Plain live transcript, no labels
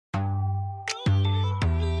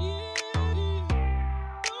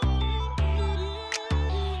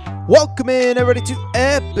Welcome in, everybody, to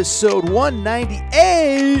episode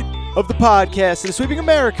 198 of the podcast that is sweeping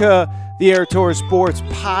America, the Aaron Torres Sports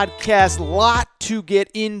Podcast. Lot to get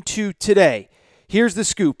into today. Here's the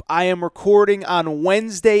scoop. I am recording on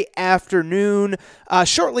Wednesday afternoon,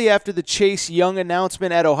 shortly after the Chase Young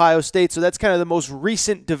announcement at Ohio State. So that's kind of the most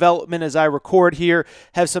recent development as I record here.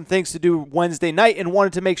 Have some things to do Wednesday night and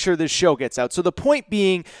wanted to make sure this show gets out. So the point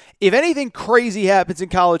being, if anything crazy happens in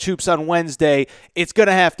college hoops on Wednesday, it's going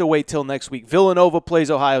to have to wait till next week. Villanova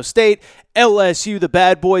plays Ohio State. LSU, the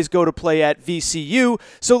bad boys, go to play at VCU.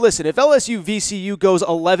 So listen, if LSU VCU goes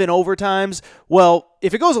 11 overtimes, well,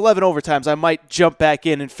 if it goes 11 overtimes, I might jump back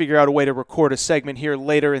in and figure out a way to record a segment here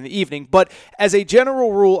later in the evening. But as a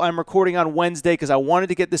general rule, I'm recording on Wednesday because I wanted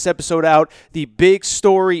to get this episode out. The big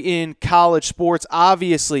story in college sports,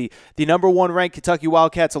 obviously, the number one ranked Kentucky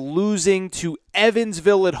Wildcats losing to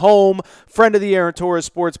Evansville at home. Friend of the Aaron Torres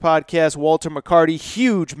Sports Podcast, Walter McCarty,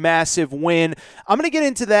 huge, massive win. I'm going to get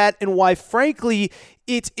into that and why, frankly,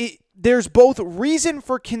 there's both reason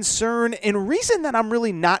for concern and reason that I'm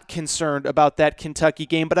really not concerned about that Kentucky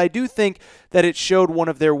game, but I do think that it showed one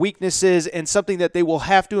of their weaknesses and something that they will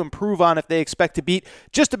have to improve on if they expect to beat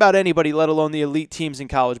just about anybody, let alone the elite teams in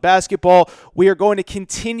college basketball. We are going to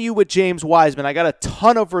continue with James Wiseman. I got a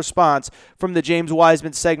ton of response from the James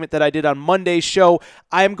Wiseman segment that I did on Monday's show.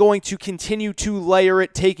 I am going to continue to layer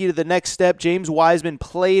it, take you to the next step. James Wiseman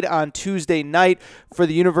played on Tuesday night for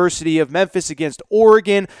the University of Memphis against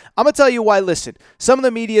Oregon. I'm going to tell you why. Listen, some of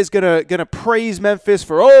the media is gonna praise Memphis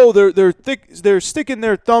for, they're sticking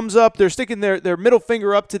their thumbs up, they're sticking their middle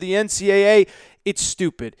finger up to the NCAA. It's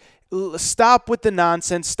stupid. Stop with the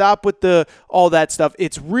nonsense. Stop with all that stuff.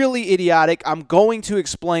 It's really idiotic. I'm going to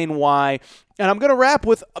explain why. And I'm going to wrap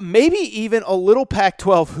with maybe even a little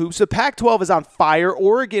Pac-12 hoops. The Pac-12 is on fire.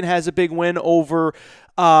 Oregon has a big win over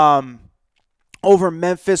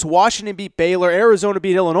Memphis. Washington beat Baylor. Arizona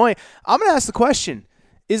beat Illinois. I'm going to ask the question,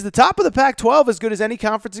 is the top of the Pac-12 as good as any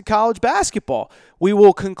conference in college basketball? We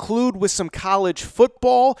will conclude with some college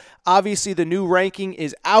football. Obviously, the new ranking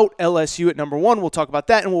is out. LSU at number 1. We'll talk about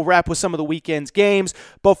that, and we'll wrap with some of the weekend's games.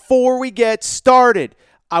 Before we get started,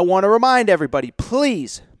 I want to remind everybody,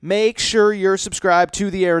 please make sure you're subscribed to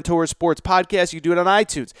the Aaron Torres Sports Podcast. You can do it on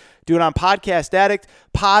iTunes. Do it on Podcast Addict,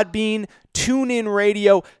 Podbean, TuneIn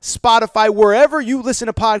Radio, Spotify, wherever you listen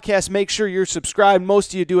to podcasts, make sure you're subscribed.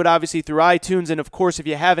 Most of you do it obviously through iTunes, and of course, if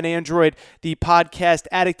you have an Android, the Podcast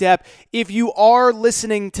Addict app. If you are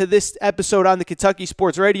listening to this episode on the Kentucky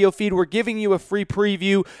Sports Radio feed, we're giving you a free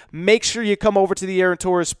preview. Make sure you come over to the Aaron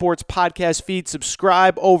Torres Sports Podcast feed,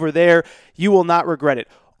 subscribe over there. You will not regret it.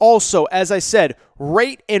 Also, as I said,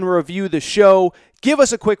 rate and review the show. Give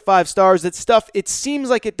us a quick 5 stars. That stuff, it seems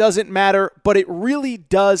like it doesn't matter, but it really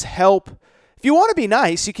does help. If you want to be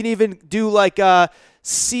nice, you can even do like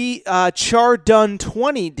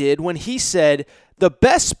Chardun20 did when he said, the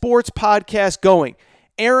best sports podcast going.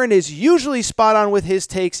 Aaron is usually spot on with his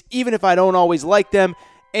takes, even if I don't always like them.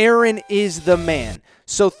 Aaron is the man.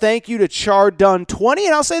 So thank you to Chardun20,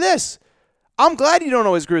 and I'll say this. I'm glad you don't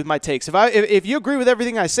always agree with my takes. If you agree with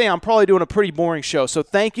everything I say, I'm probably doing a pretty boring show. So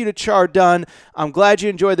thank you to Chardun. I'm glad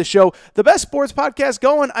you enjoyed the show. The best sports podcast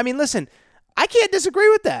going. I mean, listen, I can't disagree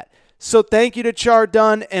with that. So thank you to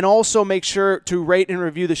Chardun, and also make sure to rate and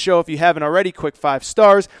review the show if you haven't already. Quick 5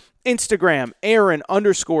 stars. Instagram,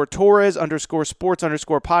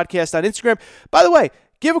 Aaron_Torres_sports_podcast on Instagram. By the way,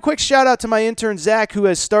 give a quick shout out to my intern, Zach, who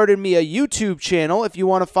has started me a YouTube channel. If you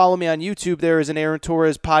want to follow me on YouTube, there is an Aaron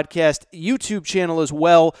Torres Podcast YouTube channel as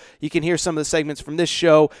well. You can hear some of the segments from this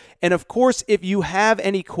show. And of course, if you have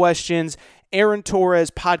any questions, Aaron Torres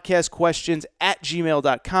Podcast Questions at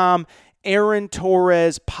gmail.com. Aaron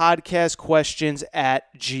Torres Podcast Questions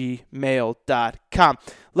at gmail.com.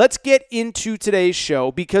 Let's get into today's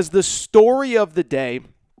show because the story of the day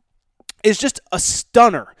is just a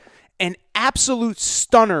stunner. An absolute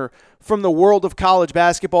stunner from the world of college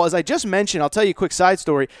basketball. As I just mentioned, I'll tell you a quick side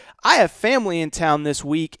story. I have family in town this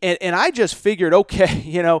week, and I just figured,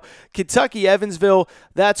 okay, Kentucky, Evansville,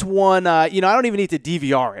 that's one, I don't even need to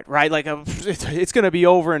DVR it, right? Like, it's going to be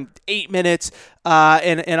over in 8 minutes,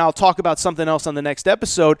 and I'll talk about something else on the next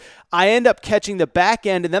episode. I end up catching the back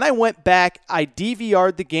end, and then I went back, I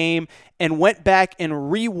DVR'd the game, and went back and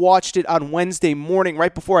rewatched it on Wednesday morning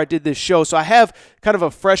right before I did this show. So I have kind of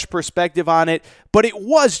a fresh perspective on it, but it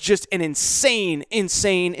was just an insane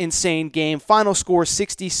game. Final score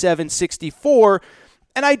 67-64.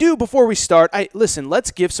 And I do, before we start, listen,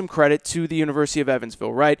 let's give some credit to the University of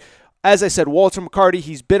Evansville, right? As I said, Walter McCarty,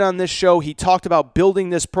 he's been on this show. He talked about building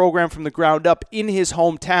this program from the ground up in his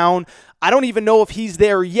hometown. I don't even know if he's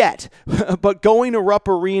there yet, but going to Rupp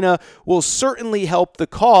Arena will certainly help the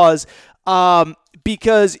cause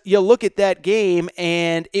because you look at that game,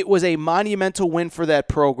 and it was a monumental win for that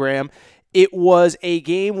program. It was a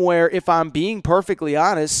game where, if I'm being perfectly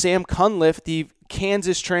honest, Sam Cunliffe, the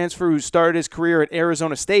Kansas transfer who started his career at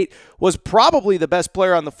Arizona State, was probably the best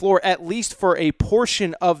player on the floor, at least for a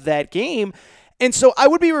portion of that game. And so I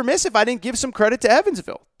would be remiss if I didn't give some credit to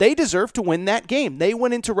Evansville. They deserve to win that game. They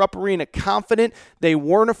went into Rupp Arena confident. They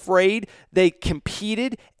weren't afraid. They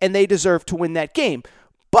competed, and they deserved to win that game.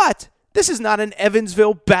 But this is not an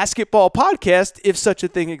Evansville basketball podcast, if such a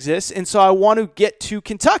thing exists. And so I want to get to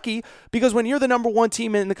Kentucky, because when you're the number one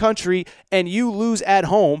team in the country and you lose at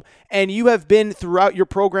home, and you have been throughout your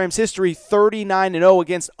program's history 39-0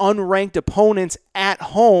 against unranked opponents at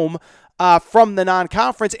home from the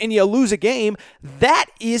non-conference, and you lose a game, that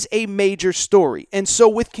is a major story. And so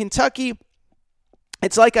with Kentucky,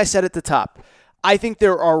 it's like I said at the top. I think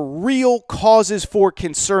there are real causes for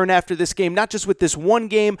concern after this game, not just with this one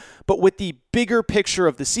game, but with the bigger picture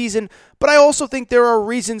of the season. But I also think there are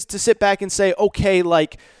reasons to sit back and say, okay,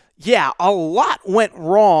 a lot went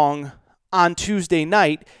wrong on Tuesday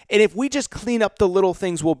night, and if we just clean up the little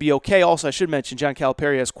things, we'll be okay. Also, I should mention John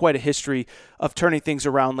Calipari has quite a history of turning things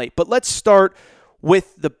around late. But let's start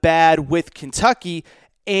with the bad with Kentucky.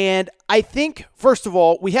 And I think, first of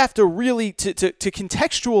all, we have to really, to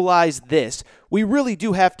contextualize this, we really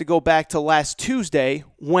do have to go back to last Tuesday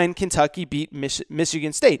when Kentucky beat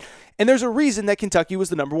Michigan State. And there's a reason that Kentucky was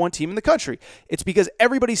the number one team in the country. It's because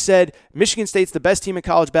everybody said Michigan State's the best team in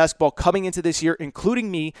college basketball coming into this year,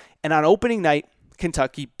 including me, and on opening night,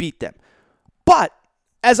 Kentucky beat them. But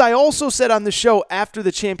as I also said on the show after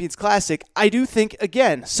the Champions Classic, I do think,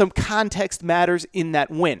 again, some context matters in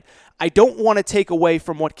that win. I don't want to take away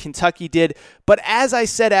from what Kentucky did, but as I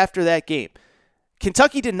said after that game,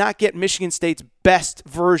 Kentucky did not get Michigan State's best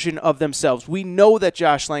version of themselves. We know that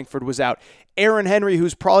Josh Langford was out. Aaron Henry,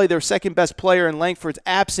 who's probably their second best player in Langford's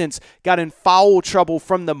absence, got in foul trouble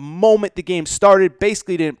from the moment the game started,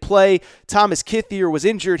 basically didn't play. Thomas Kithier was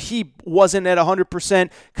injured. He wasn't at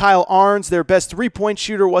 100%. Kyle Arns, their best three-point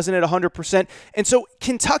shooter, wasn't at 100%. And so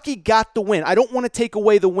Kentucky got the win. I don't want to take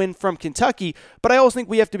away the win from Kentucky, but I also think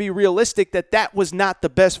we have to be realistic that that was not the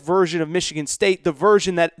best version of Michigan State, the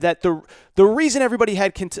version that the reason everybody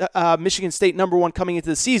had Michigan State number one coming into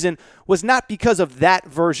the season was not because of that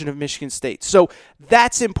version of Michigan State. So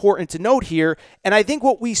that's important to note here. And I think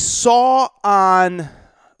what we saw on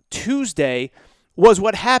Tuesday was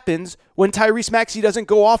what happens when Tyrese Maxey doesn't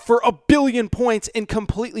go off for 1 billion points and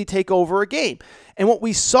completely take over a game. And what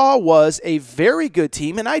we saw was a very good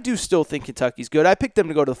team, and I do still think Kentucky's good. I picked them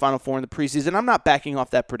to go to the Final Four in the preseason. I'm not backing off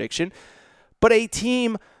that prediction. But a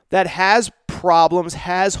team that has problems,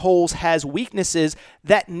 has holes, has weaknesses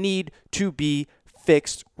that need to be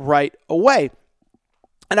fixed right away.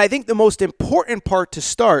 And I think the most important part to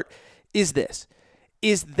start is this,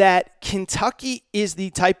 is that Kentucky is the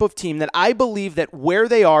type of team that I believe that where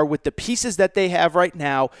they are with the pieces that they have right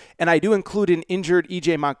now, and I do include an injured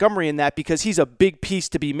E.J. Montgomery in that because he's a big piece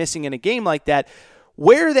to be missing in a game like that,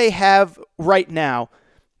 where they have right now,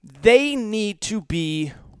 they need to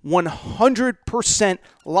be 100%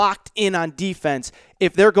 locked in on defense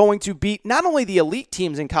if they're going to beat not only the elite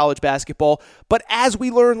teams in college basketball, but as we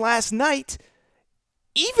learned last night,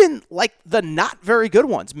 even like the not very good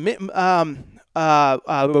ones.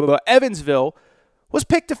 Evansville was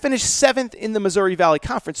picked to finish 7th in the Missouri Valley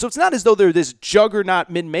Conference. So it's not as though they're this juggernaut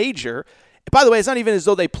mid-major. By the way, it's not even as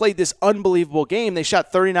though they played this unbelievable game. They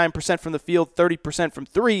shot 39% from the field, 30% from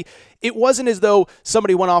three. It wasn't as though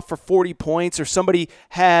somebody went off for 40 points or somebody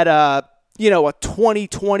had a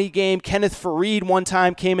 20-20 game. Kenneth Faried one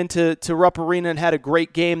time came into Rupp Arena and had a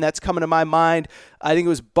great game. That's coming to my mind. I think it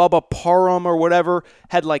was Bubba Parham or whatever,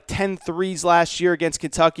 had like 10 threes last year against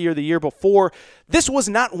Kentucky or the year before. This was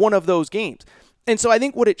not one of those games. And so I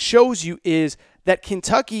think what it shows you is that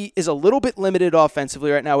Kentucky is a little bit limited offensively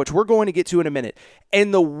right now, which we're going to get to in a minute.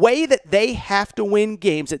 And the way that they have to win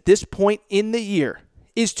games at this point in the year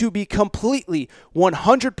is to be completely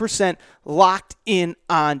 100% locked in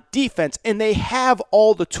on defense. And they have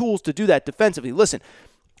all the tools to do that defensively. Listen,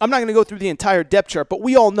 I'm not going to go through the entire depth chart, but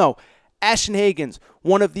we all know Ashton Hagans,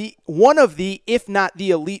 one of the, if not the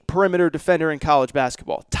elite perimeter defender in college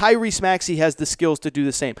basketball. Tyrese Maxey has the skills to do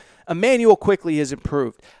the same. Emmanuel Quickley has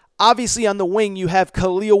improved. Obviously, on the wing, you have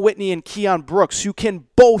Khalil Whitney and Keon Brooks, who can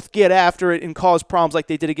both get after it and cause problems like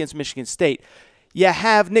they did against Michigan State. You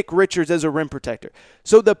have Nick Richards as a rim protector.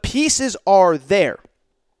 So the pieces are there.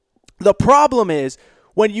 The problem is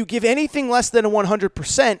When you give anything less than a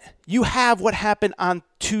 100%, you have what happened on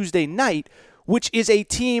Tuesday night, which is a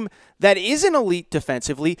team that isn't elite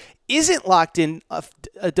defensively, isn't locked in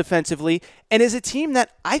defensively, and is a team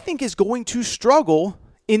that I think is going to struggle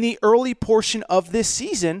in the early portion of this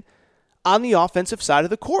season on the offensive side of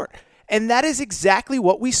the court. And that is exactly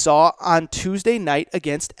what we saw on Tuesday night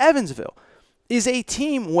against Evansville, is a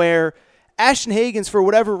team where Ashton Hagans, for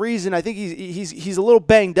whatever reason, I think he's a little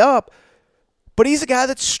banged up, but he's a guy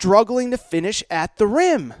that's struggling to finish at the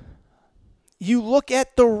rim. You look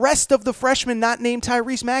at the rest of the freshmen not named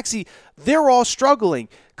Tyrese Maxey, they're all struggling.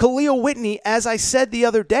 Khalil Whitney, as I said the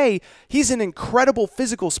other day, he's an incredible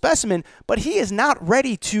physical specimen, but he is not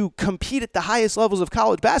ready to compete at the highest levels of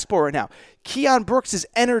college basketball right now. Keon Brooks'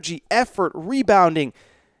 energy, effort, rebounding,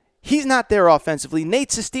 he's not there offensively.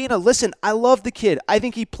 Nate Sestina, listen, I love the kid. I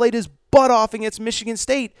think he played his butt off against Michigan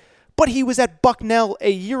State, but he was at Bucknell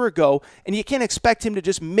a year ago, and you can't expect him to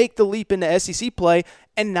just make the leap into SEC play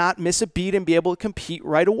and not miss a beat and be able to compete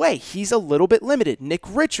right away. He's a little bit limited. Nick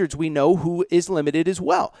Richards, we know, who is limited as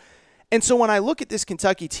well. And so when I look at this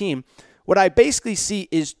Kentucky team, what I basically see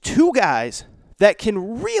is two guys that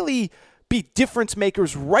can really be difference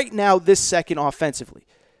makers right now this second offensively.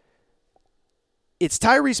 It's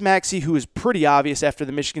Tyrese Maxey, who is pretty obvious after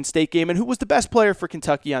the Michigan State game and who was the best player for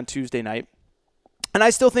Kentucky on Tuesday night. And I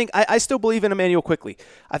still believe in Immanuel Quickley.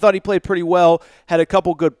 I thought he played pretty well, had a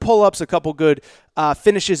couple good pull-ups, a couple good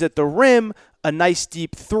finishes at the rim, a nice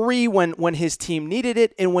deep three when his team needed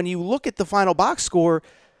it. And when you look at the final box score,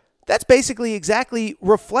 that's basically exactly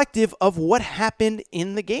reflective of what happened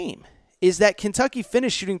in the game, is that Kentucky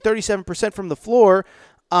finished shooting 37% from the floor.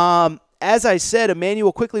 As I said,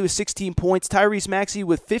 Immanuel Quickley with 16 points, Tyrese Maxey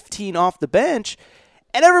with 15 off the bench,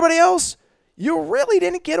 and everybody else, you really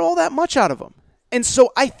didn't get all that much out of them. And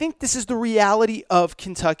so I think this is the reality of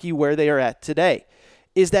Kentucky where they are at today,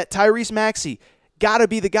 is that Tyrese Maxey got to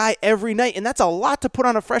be the guy every night, and that's a lot to put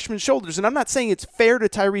on a freshman's shoulders. And I'm not saying it's fair to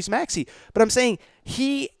Tyrese Maxey, but I'm saying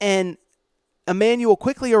he and Immanuel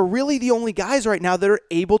Quickley are really the only guys right now that are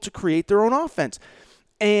able to create their own offense.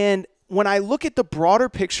 And when I look at the broader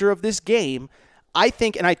picture of this game, I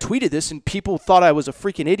think, and I tweeted this and people thought I was a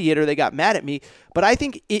freaking idiot or they got mad at me, but I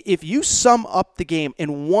think if you sum up the game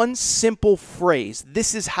in one simple phrase,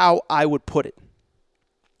 this is how I would put it.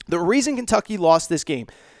 The reason Kentucky lost this game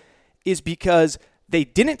is because they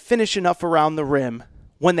didn't finish enough around the rim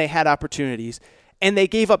when they had opportunities, and they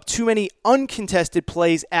gave up too many uncontested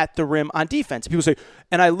plays at the rim on defense. People say,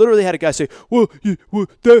 and I literally had a guy say, well,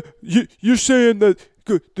 you're saying that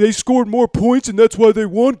they scored more points and that's why they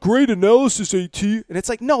won? Great analysis, AT. And it's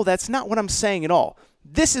like, no, that's not what I'm saying at all.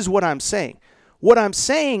 This is what I'm saying. What I'm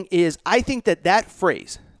saying is I think that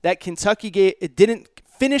phrase, that Kentucky didn't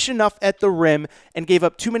finish enough at the rim and gave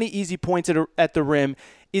up too many easy points at the rim,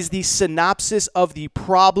 is the synopsis of the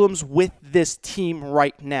problems with this team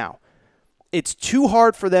right now. It's too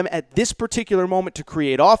hard for them at this particular moment to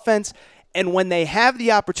create offense. And when they have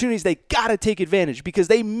the opportunities, they got to take advantage because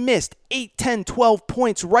they missed 8, 10, 12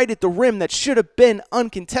 points right at the rim that should have been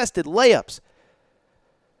uncontested layups.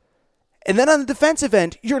 And then on the defensive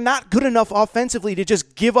end, you're not good enough offensively to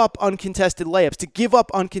just give up uncontested layups, to give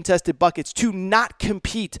up uncontested buckets, to not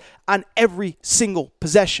compete on every single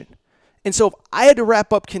possession. And so if I had to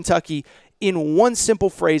wrap up Kentucky in one simple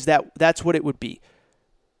phrase, that's what it would be.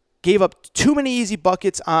 Gave up too many easy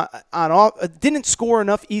buckets didn't score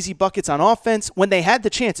enough easy buckets on offense when they had the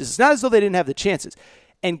chances. It's not as though they didn't have the chances.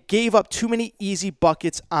 And gave up too many easy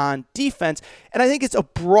buckets on defense. And I think it's a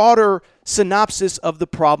broader synopsis of the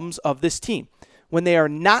problems of this team. When they are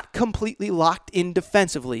not completely locked in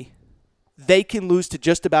defensively, they can lose to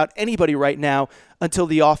just about anybody right now until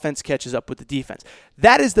the offense catches up with the defense.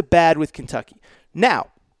 That is the bad with Kentucky. Now,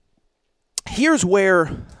 here's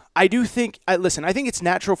where I do think, I think it's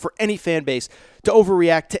natural for any fan base to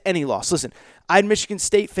overreact to any loss. Listen, I had Michigan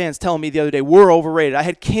State fans telling me the other day, we're overrated. I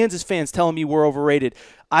had Kansas fans telling me we're overrated.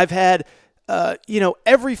 I've had,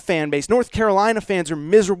 every fan base. North Carolina fans are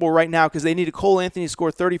miserable right now because they needed Cole Anthony to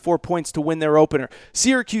score 34 points to win their opener.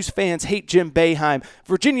 Syracuse fans hate Jim Boeheim.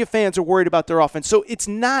 Virginia fans are worried about their offense. So it's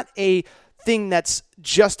not a thing that's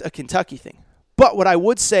just a Kentucky thing. But what I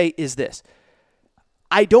would say is this.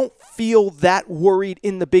 I don't feel that worried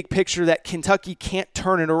in the big picture that Kentucky can't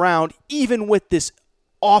turn it around, even with this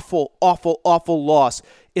awful, awful, awful loss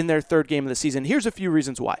in their third game of the season. Here's a few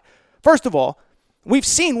reasons why. First of all, we've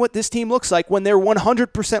seen what this team looks like when they're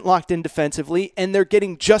 100% locked in defensively and they're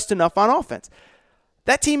getting just enough on offense.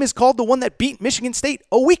 That team is called the one that beat Michigan State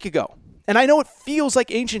a week ago. And I know it feels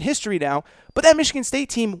like ancient history now, but that Michigan State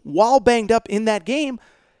team, while banged up in that game,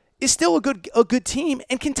 is still a good team,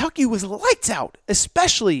 and Kentucky was lights out,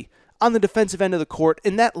 especially on the defensive end of the court,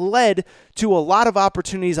 and that led to a lot of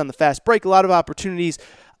opportunities on the fast break, a lot of opportunities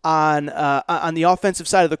on the offensive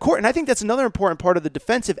side of the court, and I think that's another important part of the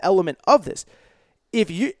defensive element of this. If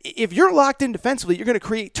you're locked in defensively, you're going to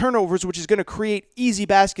create turnovers, which is going to create easy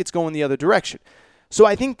baskets going the other direction. So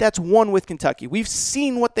I think that's one with Kentucky. We've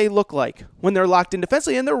seen what they look like when they're locked in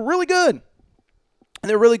defensively, and they're really good.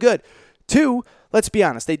 Two, let's be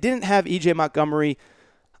honest, they didn't have E.J. Montgomery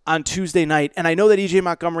on Tuesday night, and I know that E.J.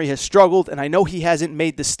 Montgomery has struggled, and I know he hasn't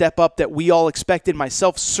made the step up that we all expected,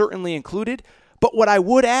 myself certainly included. But what I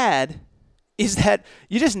would add is that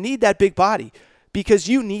you just need that big body, because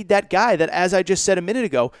you need that guy that, as I just said a minute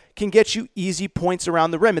ago, can get you easy points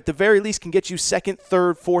around the rim. At the very least, can get you second,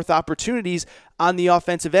 third, fourth opportunities on the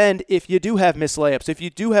offensive end if you do have missed layups, if you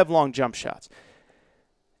do have long jump shots.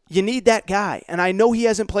 You need that guy. And I know he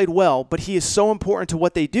hasn't played well, but he is so important to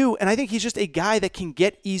what they do. And I think he's just a guy that can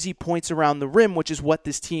get easy points around the rim, which is what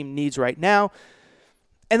this team needs right now.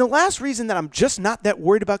 And the last reason that I'm just not that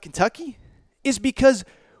worried about Kentucky is because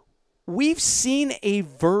we've seen a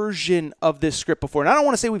version of this script before. And I don't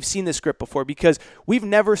want to say we've seen this script before, because we've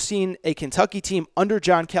never seen a Kentucky team under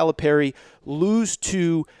John Calipari lose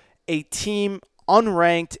to a team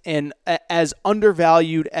unranked and as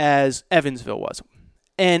undervalued as Evansville was.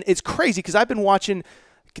 And it's crazy because I've been watching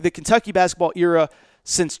the Kentucky basketball era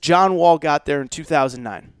since John Wall got there in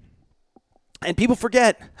 2009. And people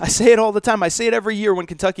forget. I say it all the time. I say it every year when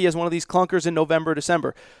Kentucky has one of these clunkers in November,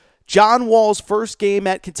 December. John Wall's first game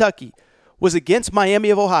at Kentucky was against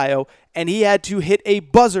Miami of Ohio, and he had to hit a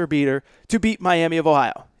buzzer beater to beat Miami of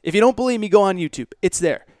Ohio. If you don't believe me, go on YouTube. It's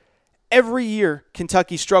there. Every year,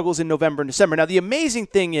 Kentucky struggles in November and December. Now, the amazing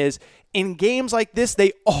thing is, in games like this,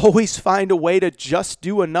 they always find a way to just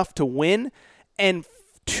do enough to win. And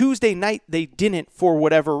Tuesday night, they didn't for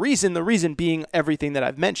whatever reason, the reason being everything that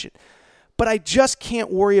I've mentioned. But I just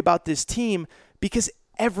can't worry about this team because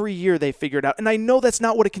every year they figure it out. And I know that's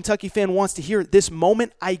not what a Kentucky fan wants to hear at this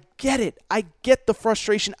moment. I get it. I get the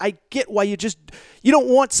frustration. I get why you don't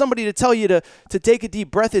want somebody to tell you to take a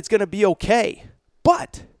deep breath. It's going to be okay.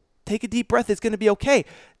 But take a deep breath. It's going to be okay.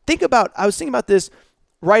 I was thinking about this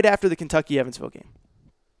right after the Kentucky-Evansville game.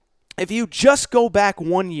 If you just go back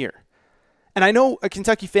 1 year, and I know a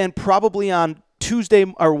Kentucky fan probably on Tuesday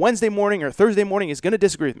or Wednesday morning or Thursday morning is going to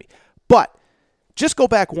disagree with me, but just go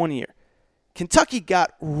back 1 year. Kentucky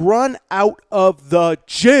got run out of the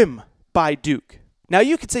gym by Duke. Now,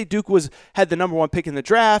 you could say Duke had the number one pick in the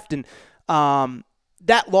draft, and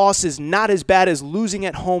that loss is not as bad as losing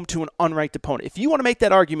at home to an unranked opponent. If you want to make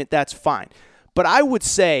that argument, that's fine. But I would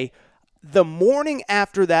say the morning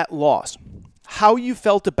after that loss, how you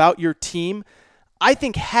felt about your team, I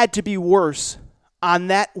think had to be worse on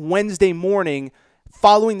that Wednesday morning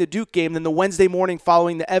following the Duke game than the Wednesday morning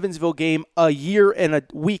following the Evansville game a year and a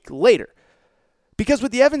week later. Because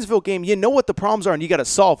with the Evansville game, you know what the problems are and you got to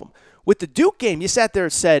solve them. With the Duke game, you sat there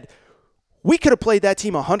and said, we could have played that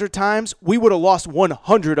team 100 times. We would have lost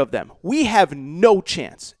 100 of them. We have no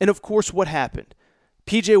chance. And of course, what happened?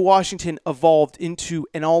 P.J. Washington evolved into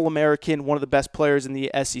an All-American, one of the best players in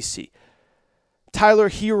the SEC. Tyler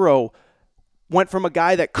Hero went from a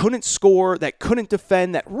guy that couldn't score, that couldn't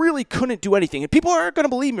defend, that really couldn't do anything. And people aren't going to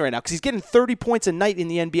believe me right now because he's getting 30 points a night in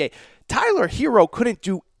the NBA. Tyler Hero couldn't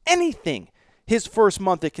do anything his first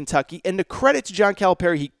month at Kentucky. And to credit to John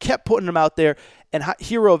Calipari, he kept putting him out there. And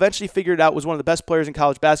Hero eventually figured it out, was one of the best players in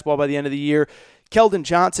college basketball by the end of the year. Keldon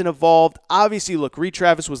Johnson evolved. Obviously, look, Reed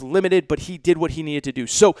Travis was limited, but he did what he needed to do.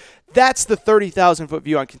 So that's the 30,000-foot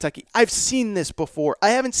view on Kentucky. I've seen this before. I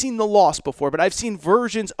haven't seen the loss before, but I've seen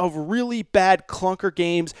versions of really bad clunker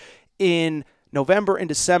games in November and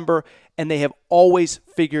December, and they have always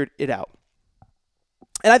figured it out.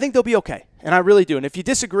 And I think they'll be okay, and I really do. And if you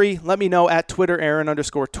disagree, let me know at Twitter,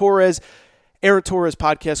 Aaron_Torres. Aaron Torres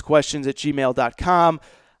podcast questions at gmail.com.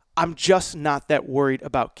 I'm just not that worried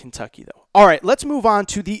about Kentucky, though. All right, let's move on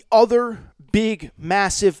to the other big,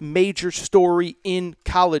 massive, major story in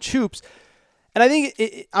college hoops. And I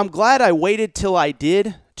think I'm glad I waited till I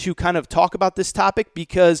did to kind of talk about this topic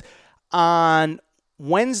because on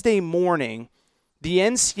Wednesday morning, the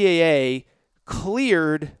NCAA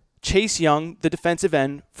cleared Chase Young, the defensive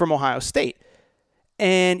end from Ohio State.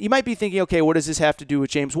 And you might be thinking, okay, what does this have to do with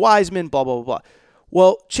James Wiseman, blah, blah, blah, blah.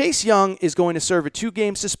 Well, Chase Young is going to serve a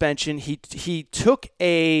 2-game suspension. He took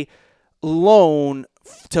a loan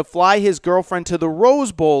to fly his girlfriend to the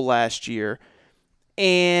Rose Bowl last year,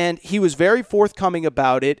 and he was very forthcoming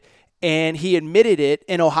about it, and he admitted it,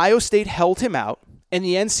 and Ohio State held him out, and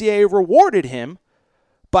the NCAA rewarded him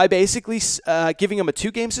by basically giving him a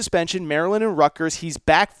 2-game suspension, Maryland and Rutgers. He's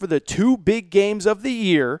back for the 2 big games of the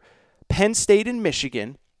year, Penn State and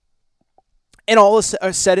Michigan, and all is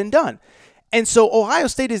said and done. And so Ohio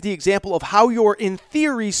State is the example of how you're, in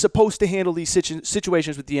theory, supposed to handle these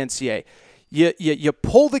situations with the NCAA. You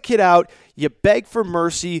pull the kid out, you beg for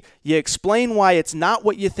mercy, you explain why it's not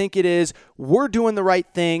what you think it is, we're doing the right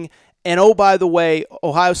thing, and oh, by the way,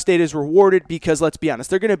 Ohio State is rewarded because, let's be honest,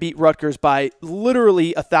 they're going to beat Rutgers by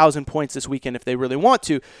literally 1,000 points this weekend if they really want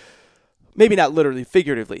to. Maybe not literally,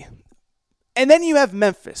 figuratively. And then you have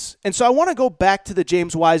Memphis. And so I want to go back to the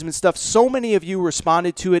James Wiseman stuff. So many of you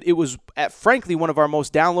responded to it. It was, frankly, one of our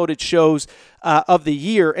most downloaded shows of the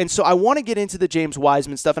year. And so I want to get into the James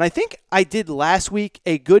Wiseman stuff. And I think I did last week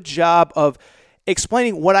a good job of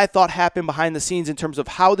explaining what I thought happened behind the scenes in terms of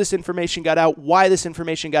how this information got out, why this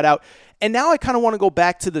information got out. And now I kind of want to go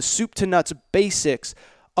back to the soup to nuts basics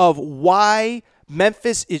of why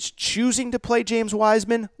Memphis is choosing to play James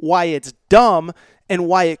Wiseman, why it's dumb, and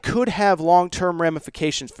why it could have long-term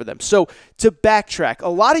ramifications for them. So to backtrack, a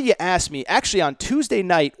lot of you asked me, actually on Tuesday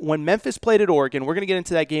night when Memphis played at Oregon, we're going to get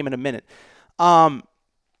into that game in a minute,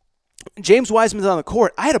 James Wiseman's on the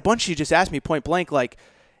court. I had a bunch of you just ask me point blank, like,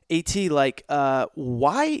 AT, like,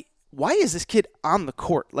 why is this kid on the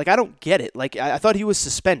court? Like, I don't get it. Like, I thought he was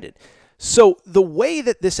suspended. So the way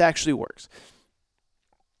that this actually works,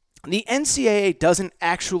 the NCAA doesn't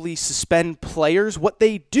actually suspend players. What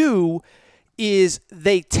they do is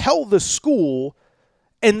they tell the school,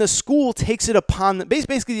 and the school takes it upon them.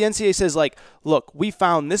 Basically, the NCAA says, like, look, we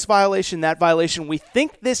found this violation, that violation. We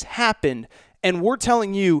think this happened, and we're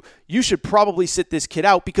telling you, you should probably sit this kid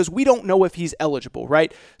out because we don't know if he's eligible,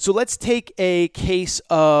 right? So let's take a case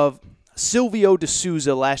of Silvio De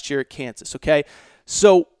Souza last year at Kansas, okay?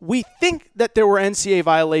 So we think that there were NCAA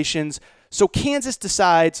violations. So Kansas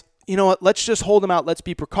decides, you know what, let's just hold him out. Let's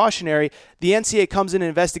be precautionary. The NCAA comes in and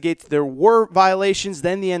investigates. There were violations.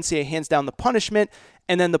 Then the NCAA hands down the punishment,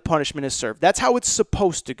 and then the punishment is served. That's how it's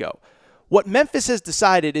supposed to go. What Memphis has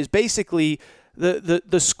decided is basically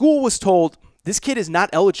the school was told, this kid is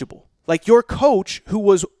not eligible. Like, your coach, who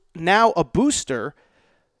was now a booster,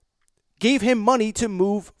 gave him money to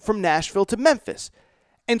move from Nashville to Memphis.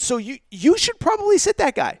 And so you should probably sit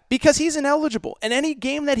that guy because he's ineligible. And any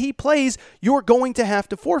game that he plays, you're going to have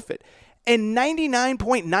to forfeit. And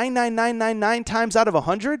 99.99999 times out of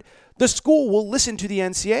 100, the school will listen to the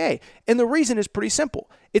NCAA. And the reason is pretty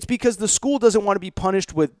simple. It's because the school doesn't want to be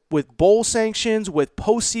punished with bowl sanctions, with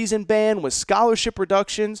postseason ban, with scholarship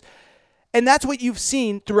reductions. And that's what you've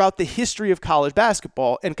seen throughout the history of college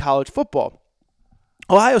basketball and college football.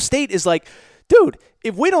 Ohio State is like, dude,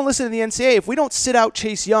 if we don't listen to the NCAA, if we don't sit out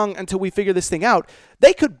Chase Young until we figure this thing out,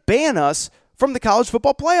 they could ban us from the college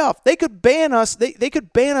football playoff. They could ban us. They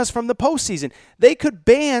could ban us from the postseason. They could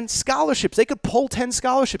ban scholarships. They could pull 10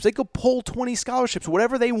 scholarships. They could pull 20 scholarships,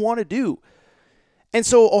 whatever they want to do. And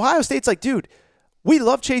so Ohio State's like, dude, we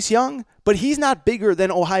love Chase Young, but he's not bigger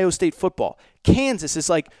than Ohio State football. Kansas is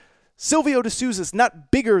like, Silvio De Souza is not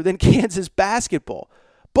bigger than Kansas basketball.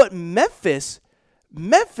 But Memphis,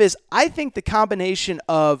 I think the combination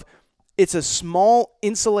of it's a small,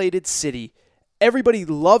 insulated city. Everybody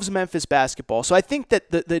loves Memphis basketball. So I think that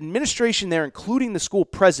the administration there, including the school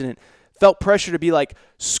president, felt pressure to be like,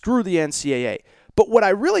 screw the NCAA. But what I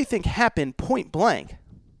really think happened point blank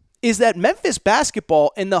is that Memphis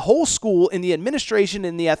basketball and the whole school and the administration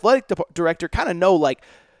and the athletic director kind of know, like,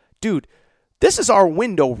 dude, this is our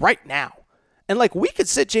window right now. And, like, we could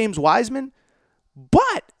sit James Wiseman,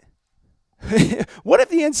 but what if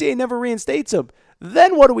the NCAA never reinstates him?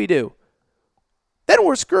 Then what do? Then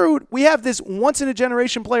we're screwed. We have this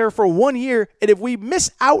once-in-a-generation player for 1 year, and if we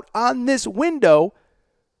miss out on this window,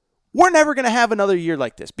 we're never going to have another year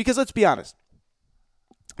like this. Because let's be honest,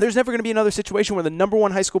 there's never going to be another situation where the number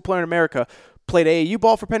one high school player in America played AAU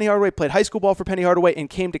ball for Penny Hardaway, played high school ball for Penny Hardaway,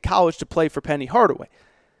 and came to college to play for Penny Hardaway.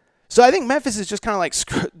 So I think Memphis is just kind of like,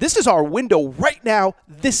 this is our window right now,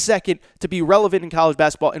 this second, to be relevant in college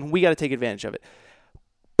basketball, and we got to take advantage of it.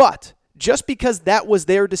 But just because that was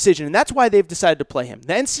their decision, and that's why they've decided to play him.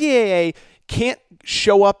 The NCAA can't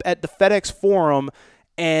show up at the FedEx Forum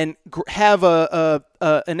and have an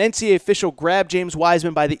NCAA official grab James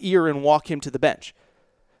Wiseman by the ear and walk him to the bench.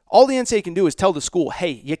 All the NCAA can do is tell the school,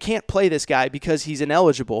 hey, you can't play this guy because he's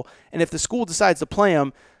ineligible. And if the school decides to play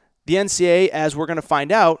him, the NCAA, as we're going to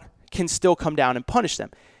find out, can still come down and punish them.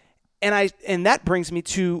 And that brings me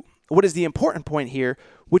to what is the important point here,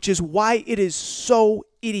 which is why it is so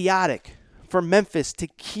idiotic for Memphis to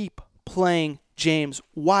keep playing James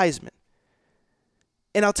Wiseman.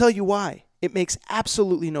 And I'll tell you why. It makes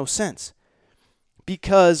absolutely no sense.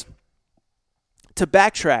 Because To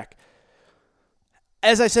backtrack,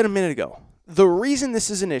 as I said a minute ago, the reason this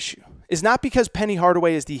is an issue is not because Penny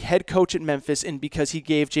Hardaway is the head coach at Memphis and because he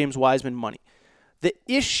gave James Wiseman money. The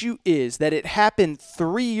issue is that it happened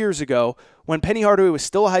 3 years ago when Penny Hardaway was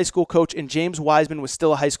still a high school coach and James Wiseman was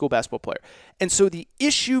still a high school basketball player. And so the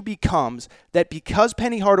issue becomes that because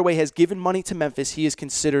Penny Hardaway has given money to Memphis, he is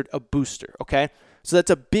considered a booster, okay? So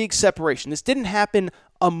that's a big separation. This didn't happen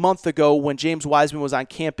a month ago when James Wiseman was on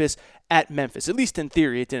campus at Memphis. At least in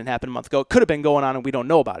theory, it didn't happen a month ago. It could have been going on and we don't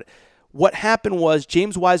know about it. What happened was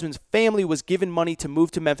James Wiseman's family was given money to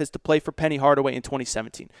move to Memphis to play for Penny Hardaway in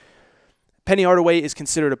 2017. Penny Hardaway is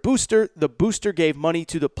considered a booster. The booster gave money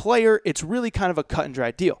to the player. It's really kind of a cut and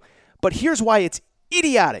dry deal. But here's why it's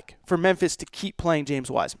idiotic for Memphis to keep playing James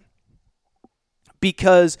Wiseman.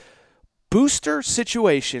 Because booster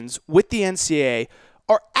situations with the NCAA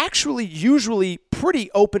are actually usually pretty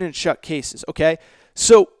open and shut cases, okay?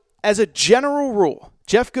 So as a general rule,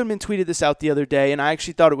 Jeff Goodman tweeted this out the other day, and I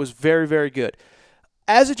actually thought it was very, very good.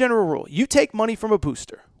 As a general rule, you take money from a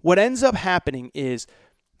booster. What ends up happening is,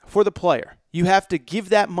 for the player, you have to give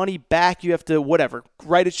that money back. You have to,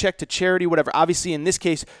 write a check to charity, whatever. Obviously, in this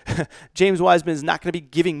case, James Wiseman is not going to be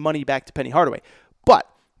giving money back to Penny Hardaway. But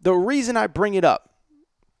the reason I bring it up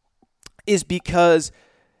is because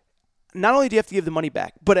not only do you have to give the money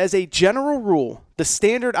back, but as a general rule, the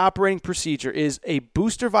standard operating procedure is a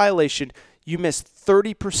booster violation. You miss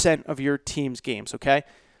 30% of your team's games, okay?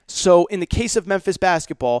 So in the case of Memphis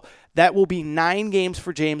basketball, that will be 9 games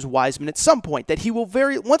for James Wiseman at some point that he will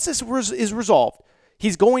once this is resolved,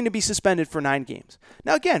 he's going to be suspended for 9 games.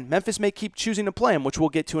 Now again, Memphis may keep choosing to play him, which we'll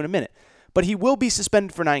get to in a minute, but he will be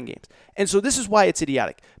suspended for 9 games. And so this is why it's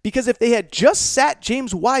idiotic, because if they had just sat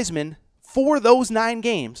James Wiseman for those 9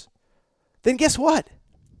 games, then guess what?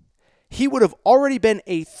 He would have already been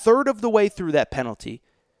a third of the way through that penalty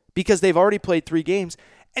because they've already played 3 games.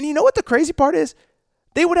 And you know what the crazy part is?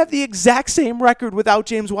 They would have the exact same record without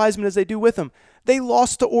James Wiseman as they do with him. They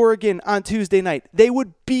lost to Oregon on Tuesday night. They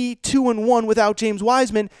would be 2-1 without James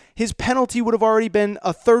Wiseman. His penalty would have already been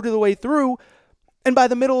a third of the way through. And by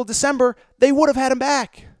the middle of December, they would have had him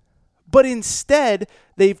back. But instead,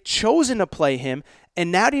 they've chosen to play him.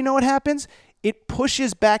 And now do you know what happens? It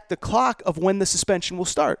pushes back the clock of when the suspension will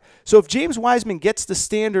start. So if James Wiseman gets the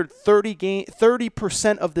standard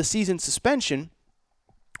 30% of the season suspension,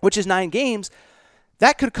 which is 9 games,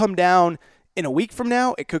 that could come down in a week from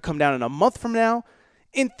now. It could come down in a month from now.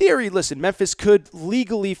 In theory, listen, Memphis could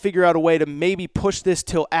legally figure out a way to maybe push this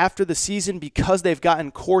till after the season because they've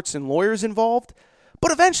gotten courts and lawyers involved.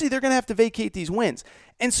 But eventually they're going to have to vacate these wins.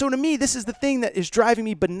 And so to me, this is the thing that is driving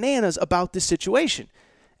me bananas about this situation.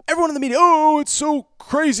 Everyone in the media, oh, it's so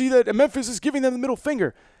crazy that Memphis is giving them the middle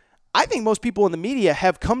finger. I think most people in the media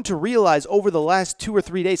have come to realize over the last 2 or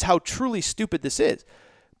 3 days how truly stupid this is.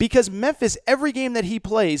 Because Memphis, every game that he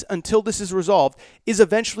plays until this is resolved, is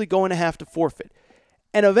eventually going to have to forfeit.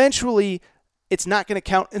 And eventually, it's not going to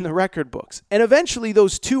count in the record books. And eventually,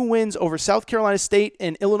 those 2 wins over South Carolina State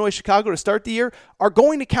and Illinois Chicago to start the year are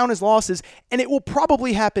going to count as losses, and it will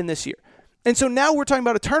probably happen this year. And so now we're talking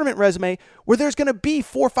about a tournament resume where there's going to be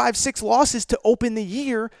 4, 5, 6 losses to open the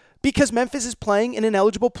year because Memphis is playing an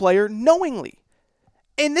ineligible player knowingly.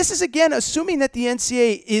 And this is, again, assuming that the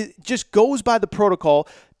NCAA just goes by the protocol,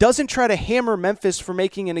 doesn't try to hammer Memphis for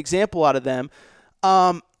making an example out of them.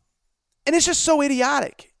 And it's just so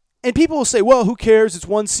idiotic. And people will say, well, who cares? It's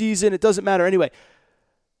 1 season. It doesn't matter anyway.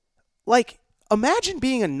 Like, imagine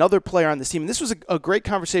being another player on this team. And this was a great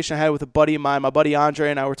conversation I had with a buddy of mine. My buddy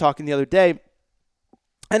Andre and I were talking the other day.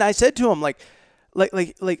 And I said to him,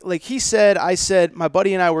 like he said, I said, my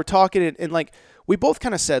buddy and I were talking, and like, we both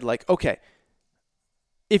kind of said, like, okay,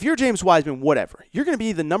 if you're James Wiseman, whatever, you're going to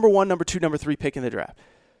be the number 1, number 2, number 3 pick in the draft.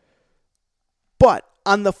 But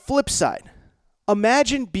on the flip side,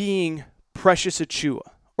 imagine being Precious Achiuwa,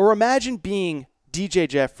 or imagine being DJ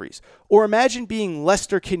Jeffries, or imagine being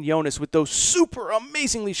Lester Quinones with those super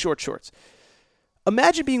amazingly short shorts.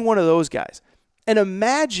 Imagine being one of those guys. And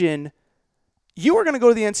imagine you were going to go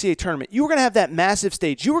to the NCAA tournament. You were going to have that massive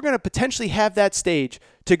stage. You were going to potentially have that stage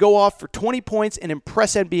to go off for 20 points and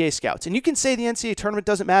impress NBA scouts. And you can say the NCAA tournament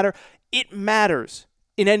doesn't matter. It matters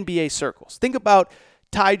in NBA circles. Think about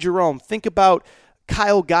Ty Jerome. Think about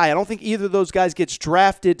Kyle Guy. I don't think either of those guys gets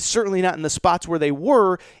drafted, certainly not in the spots where they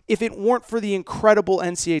were, if it weren't for the incredible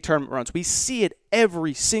NCAA tournament runs. We see it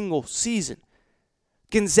every single season.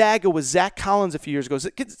 Gonzaga with Zach Collins a few years ago.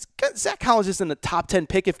 Zach Collins is in the top 10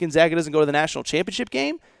 pick if Gonzaga doesn't go to the national championship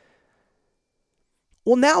game.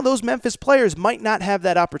 Well, now those Memphis players might not have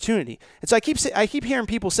that opportunity. And so I keep hearing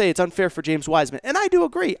people say it's unfair for James Wiseman. And I do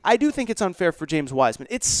agree. I do think it's unfair for James Wiseman.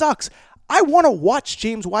 It sucks. I want to watch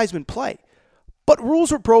James Wiseman play. But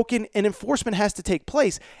rules were broken and enforcement has to take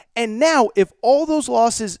place. And now, if all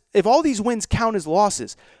these wins count as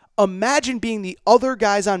losses, imagine being the other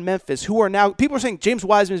guys on Memphis who are now, people are saying James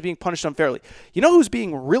Wiseman is being punished unfairly. You know who's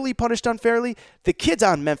being really punished unfairly? The kids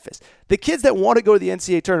on Memphis. The kids that want to go to the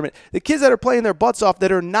NCAA tournament. The kids that are playing their butts off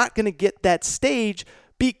that are not going to get that stage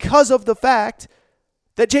because of the fact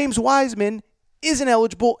that James Wiseman isn't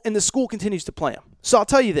eligible and the school continues to play him. So I'll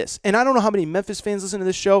tell you this, and I don't know how many Memphis fans listen to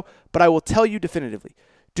this show, but I will tell you definitively,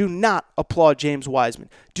 do not applaud James Wiseman.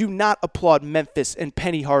 Do not applaud Memphis and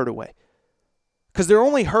Penny Hardaway. Because they're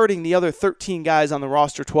only hurting the other 13 guys on the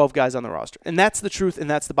roster, 12 guys on the roster. And that's the truth, and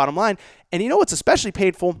that's the bottom line. And you know what's especially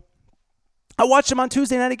painful? I watched them on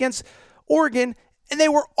Tuesday night against Oregon, and they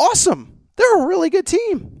were awesome. They're a really good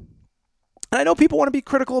team. And I know people want to be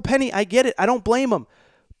critical of Penny. I get it. I don't blame them.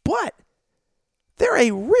 But they're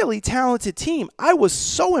a really talented team. I was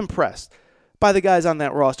so impressed by the guys on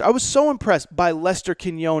that roster. I was so impressed by Lester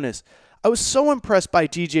Quinones. I was so impressed by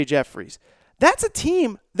DJ Jeffries. That's a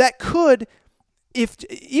team that could,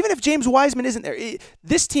 even if James Wiseman isn't there,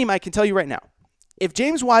 this team, I can tell you right now, if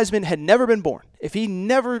James Wiseman had never been born, if he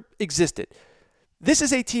never existed, this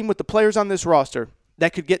is a team with the players on this roster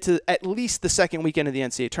that could get to at least the second weekend of the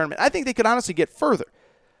NCAA tournament. I think they could honestly get further.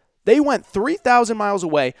 They went 3,000 miles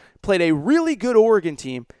away, played a really good Oregon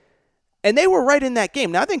team, and they were right in that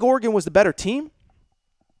game. Now, I think Oregon was the better team,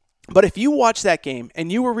 but if you watch that game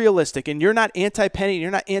and you were realistic and you're not anti-Penny,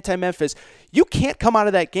 you're not anti-Memphis, you can't come out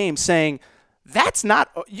of that game saying that's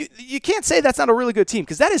not – you can't say that's not a really good team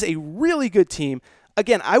because that is a really good team.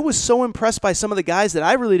 Again, I was so impressed by some of the guys that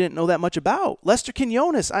I really didn't know that much about. Lester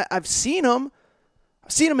Quinones, I've seen him.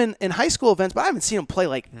 I've seen him in high school events, but I haven't seen him play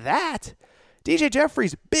like that. DJ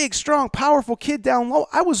Jeffries, big, strong, powerful kid down low.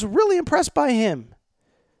 I was really impressed by him.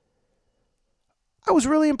 I was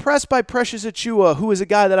really impressed by Precious Achiuwa, who is a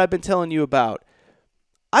guy that I've been telling you about.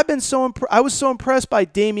 I was so impressed by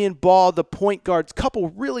Damian Ball, the point guard. Couple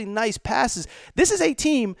really nice passes. This is a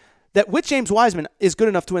team that, with James Wiseman, is good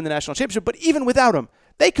enough to win the national championship, but even without him,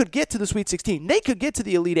 they could get to the Sweet 16. They could get to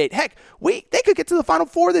the Elite Eight. Heck, they could get to the Final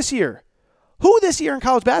Four this year. Who this year in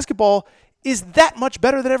college basketball is that much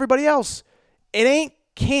better than everybody else? It ain't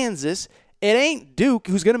Kansas. It ain't Duke,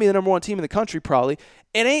 who's going to be the number one team in the country probably.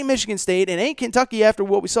 It ain't Michigan State. It ain't Kentucky after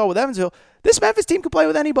what we saw with Evansville. This Memphis team could play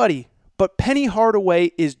with anybody. But Penny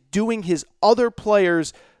Hardaway is doing his other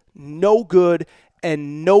players no good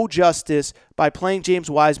and no justice by playing James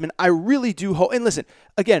Wiseman. I really do hope. And listen,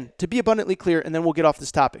 again, to be abundantly clear, and then we'll get off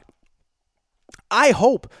this topic. I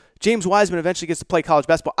hope James Wiseman eventually gets to play college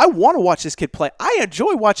basketball. I want to watch this kid play. I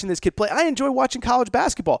enjoy watching this kid play. I enjoy watching college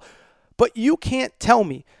basketball. But you can't tell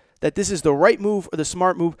me that this is the right move or the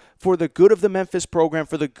smart move for the good of the Memphis program,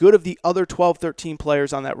 for the good of the other 12, 13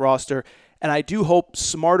 players on that roster. And I do hope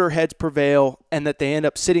smarter heads prevail and that they end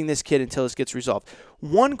up sitting this kid until this gets resolved.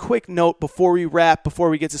 One quick note before we wrap,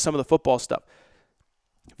 before we get to some of the football stuff.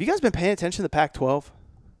 Have you guys been paying attention to the Pac-12?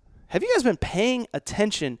 Have you guys been paying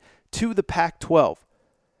attention to the Pac-12?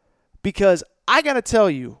 Because I got to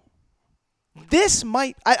tell you, this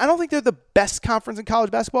might – I don't think they're the best conference in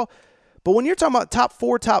college basketball. But when you're talking about top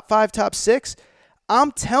 4, top 5, top 6,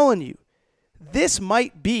 I'm telling you, this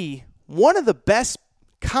might be one of the best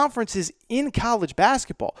conferences in college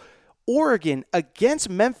basketball. Oregon against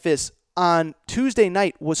Memphis on Tuesday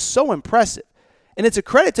night was so impressive. And it's a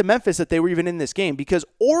credit to Memphis that they were even in this game because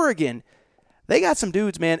Oregon, they got some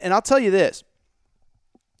dudes, man. And I'll tell you this.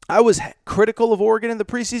 I was critical of Oregon in the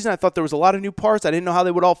preseason. I thought there was a lot of new parts. I didn't know how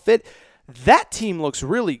they would all fit. That team looks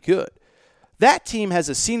really good. That team has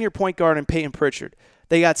a senior point guard in Peyton Pritchard.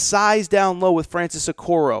 They got size down low with Francis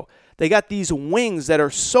Okoro. They got these wings that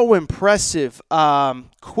are so impressive.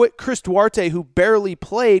 Chris Duarte, who barely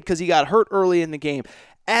played because he got hurt early in the game.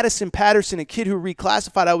 Addison Patterson, a kid who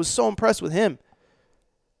reclassified. I was so impressed with him.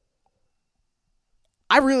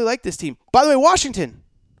 I really like this team. By the way, Washington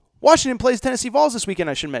plays Tennessee Vols this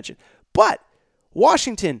weekend, I should mention. But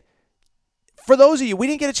Washington, for those of you, we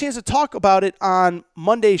didn't get a chance to talk about it on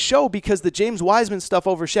Monday's show because the James Wiseman stuff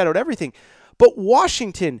overshadowed everything. But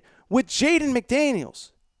Washington with Jaden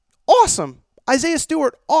McDaniels, awesome. Isaiah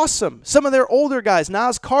Stewart, awesome. Some of their older guys,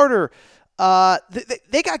 Nas Carter,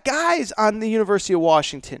 they got guys on the University of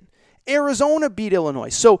Washington. Arizona beat Illinois.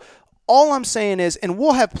 So all I'm saying is, and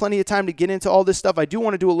we'll have plenty of time to get into all this stuff. I do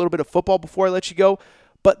want to do a little bit of football before I let you go.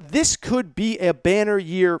 But this could be a banner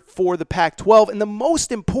year for the Pac-12. And the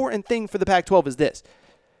most important thing for the Pac-12 is this,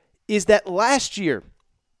 is that last year,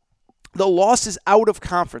 the losses out of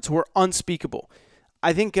conference were unspeakable.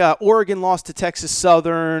 I think Oregon lost to Texas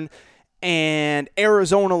Southern, and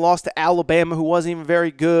Arizona lost to Alabama, who wasn't even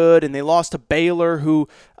very good, and they lost to Baylor, who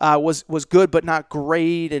was good but not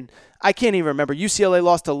great, and I can't even remember. UCLA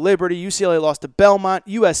lost to Liberty, UCLA lost to Belmont,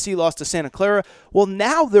 USC lost to Santa Clara. Well,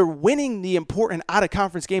 now they're winning the important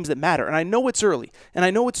out-of-conference games that matter, and I know it's early, and I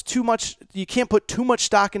know it's too much. You can't put too much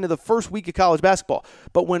stock into the first week of college basketball,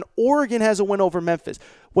 but when Oregon has a win over Memphis,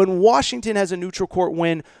 when Washington has a neutral court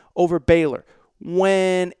win over Baylor,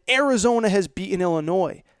 when Arizona has beaten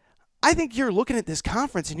Illinois, I think you're looking at this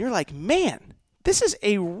conference and you're like, man, this is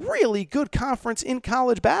a really good conference in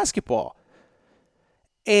college basketball.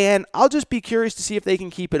 And I'll just be curious to see if they can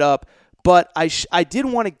keep it up. But I did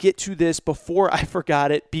want to get to this before I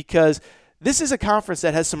forgot it, because this is a conference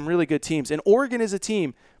that has some really good teams. And Oregon is a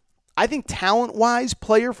team, I think talent-wise,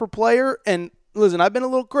 player for player. And listen, I've been a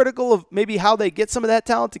little critical of maybe how they get some of that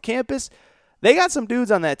talent to campus. They got some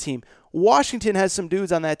dudes on that team. Washington has some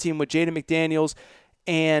dudes on that team with Jaden McDaniels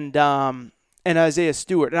and Isaiah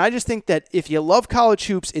Stewart. And I just think that if you love college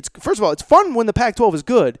hoops, first of all, it's fun when the Pac-12 is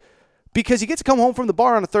good, because you get to come home from the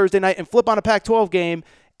bar on a Thursday night and flip on a Pac-12 game,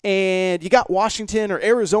 and you got Washington or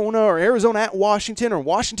Arizona at Washington, or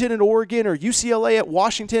Washington at Oregon, or UCLA at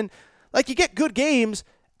Washington. Like, you get good games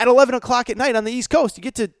at 11 o'clock at night on the East Coast. You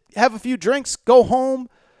get to have a few drinks, go home,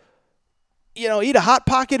 eat a Hot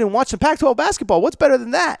Pocket, and watch some Pac-12 basketball. What's better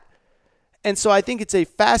than that? And so I think it's a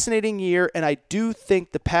fascinating year, and I do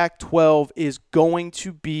think the Pac-12 is going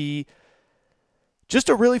to be just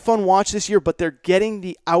a really fun watch this year, but they're getting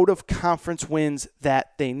the out-of-conference wins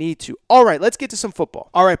that they need to. All right, let's get to some football.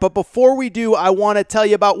 All right, but before we do, I want to tell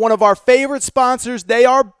you about one of our favorite sponsors. They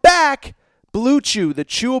are back, Blue Chew, the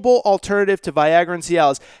chewable alternative to Viagra and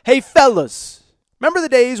Cialis. Hey, fellas, remember the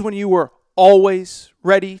days when you were always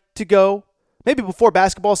ready to go? Maybe before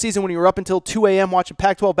basketball season when you were up until 2 a.m. watching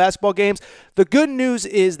Pac-12 basketball games. The good news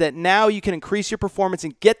is that now you can increase your performance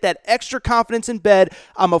and get that extra confidence in bed.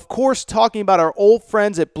 I'm, of course, talking about our old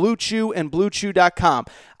friends at Blue Chew and BlueChew.com.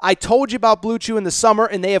 I told you about Blue Chew in the summer,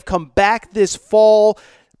 and they have come back this fall.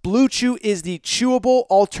 Blue Chew is the chewable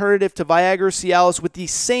alternative to Viagra or Cialis with the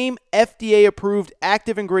same FDA-approved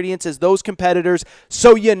active ingredients as those competitors,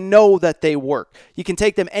 so you know that they work. You can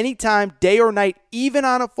take them anytime, day or night, even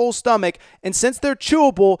on a full stomach, and since they're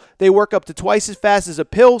chewable, they work up to twice as fast as a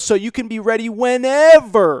pill, so you can be ready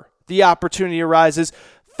whenever the opportunity arises.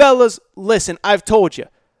 Fellas, listen, I've told you.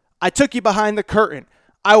 I took you behind the curtain.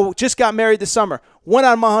 I just got married this summer, went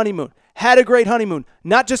on my honeymoon, had a great honeymoon,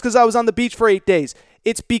 not just because I was on the beach for 8 days.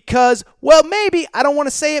 It's because, well, maybe, I don't want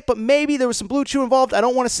to say it, but maybe there was some Blue Chew involved. I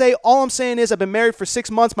don't want to say. All I'm saying is I've been married for 6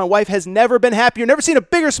 months. My wife has never been happier, never seen a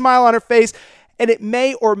bigger smile on her face, and it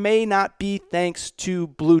may or may not be thanks to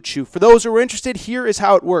Blue Chew. For those who are interested, here is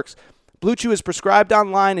how it works. Blue Chew is prescribed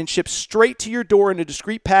online and shipped straight to your door in a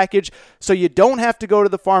discreet package, so you don't have to go to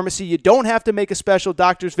the pharmacy. You don't have to make a special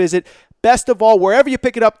doctor's visit. Best of all, wherever you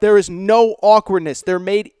pick it up, there is no awkwardness. They're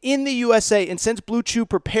made in the USA, and since Blue Chew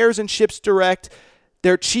prepares and ships direct,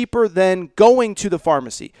 they're cheaper than going to the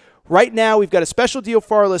pharmacy. Right now, we've got a special deal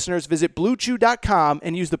for our listeners. Visit BlueChew.com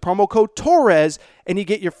and use the promo code Torres, and you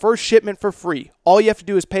get your first shipment for free. All you have to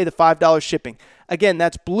do is pay the $5 shipping. Again,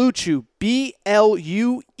 that's Blue Chew,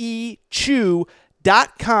 BLUE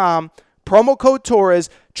Chew.com, promo code Torres.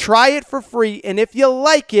 Try it for free, and if you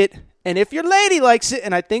like it, and if your lady likes it,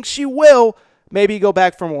 and I think she will, maybe go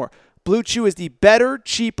back for more. Blue Chew is the better,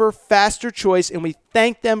 cheaper, faster choice, and we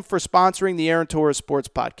thank them for sponsoring the Aaron Torres Sports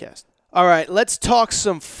Podcast. All right, let's talk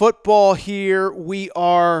some football here. We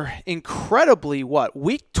are incredibly,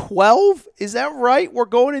 week 12? Is that right? We're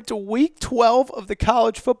going into week 12 of the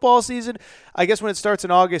college football season. I guess when it starts in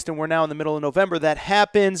August and we're now in the middle of November, that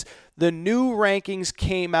happens. The new rankings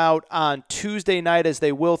came out on Tuesday night, as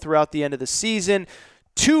they will throughout the end of the season.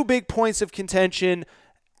 2 big points of contention.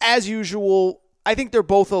 As usual, I think they're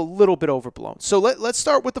both a little bit overblown. So let's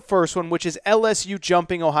start with the first one, which is LSU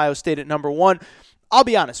jumping Ohio State at number 1. I'll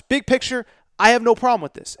be honest, big picture, I have no problem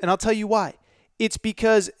with this, and I'll tell you why. It's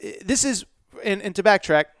because this is, and to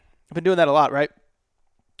backtrack, I've been doing that a lot, right?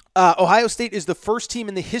 Ohio State is the first team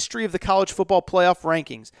in the history of the college football playoff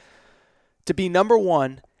rankings to be number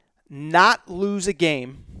 1, not lose a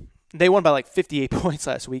game. They won by 58 points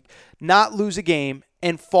last week. Not lose a game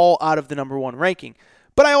and fall out of the number 1 ranking.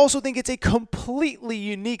 But I also think it's a completely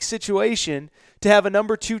unique situation to have a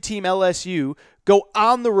number 2 team, LSU, go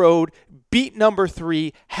on the road, beat number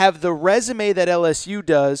 3, have the resume that LSU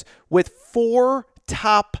does with 4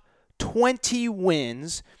 top 20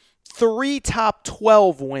 wins, 3 top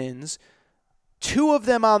 12 wins, 2 of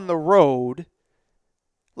them on the road.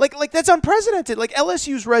 Like that's unprecedented.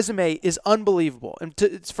 LSU's resume is unbelievable. And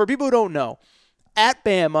for people who don't know, at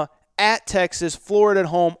Bama, at Texas, Florida at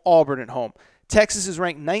home, Auburn at home. Texas is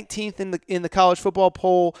ranked 19th in the college football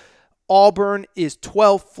poll. Auburn is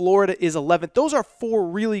 12th. Florida is 11th. Those are 4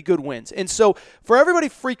 really good wins. And so for everybody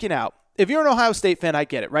freaking out, if you're an Ohio State fan, I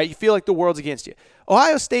get it, right? You feel like the world's against you.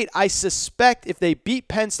 Ohio State, I suspect if they beat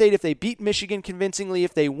Penn State, if they beat Michigan convincingly,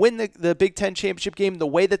 if they win the Big Ten championship game the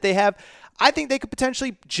way that they have, I think they could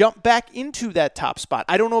potentially jump back into that top spot.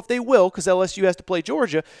 I don't know if they will because LSU has to play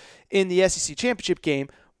Georgia in the SEC championship game,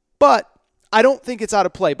 but I don't think it's out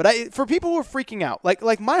of play. But for people who are freaking out,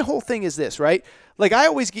 like my whole thing is this, right? Like I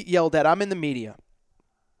always get yelled at. I'm in the media.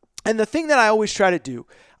 And the thing that I always try to do,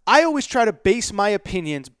 I always try to base my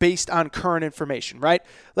opinions based on current information, right?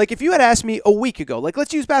 Like if you had asked me a week ago, like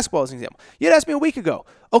let's use basketball as an example. You had asked me a week ago,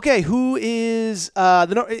 okay, who is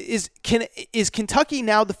Kentucky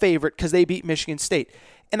now the favorite because they beat Michigan State?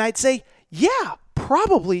 And I'd say, yeah,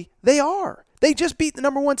 probably they are. They just beat the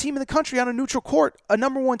number 1 team in the country on a neutral court, a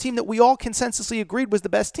number 1 team that we all consensusly agreed was the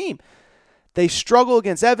best team. They struggle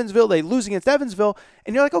against Evansville. They lose against Evansville.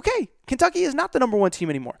 And you're like, okay, Kentucky is not the number 1 team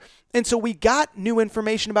anymore. And so we got new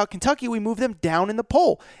information about Kentucky. We moved them down in the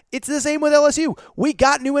poll. It's the same with LSU. We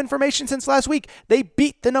got new information since last week. They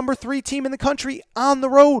beat the number 3 team in the country on the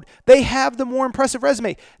road. They have the more impressive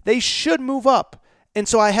resume. They should move up. And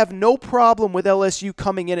so I have no problem with LSU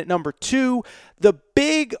coming in at number 2. The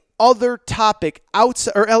big other topic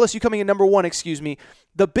outside, or LSU coming in number 1,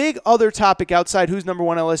 the big other topic outside who's number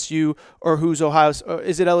 1 LSU or who's Ohio, or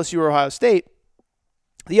is it LSU or Ohio State?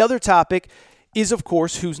 The other topic is, of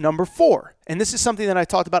course, who's number 4. And this is something that I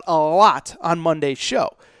talked about a lot on Monday's show.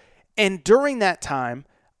 And during that time,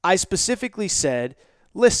 I specifically said,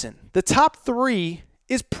 listen, the top 3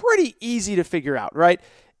 is pretty easy to figure out, right?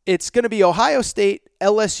 It's going to be Ohio State,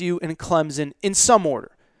 LSU, and Clemson in some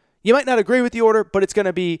order. You might not agree with the order, but it's going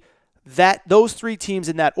to be those 3 teams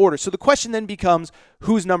in that order. So the question then becomes,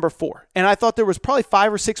 who's number 4? And I thought there was probably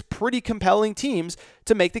 5 or 6 pretty compelling teams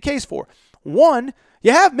to make the case for. 1,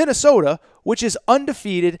 you have Minnesota, which is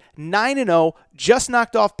undefeated, 9-0, just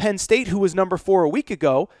knocked off Penn State, who was number 4 a week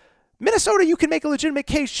ago. Minnesota, you can make a legitimate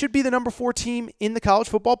case, should be the number 4 team in the college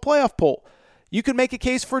football playoff poll. You can make a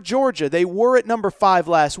case for Georgia. They were at number 5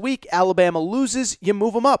 last week. Alabama loses, you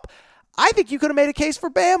move them up. I think you could have made a case for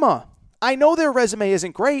Bama. I know their resume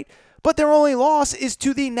isn't great, but their only loss is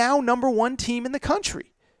to the now number 1 team in the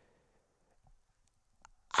country.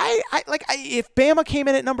 If Bama came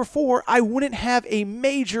in at number 4, I wouldn't have a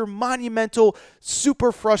major, monumental,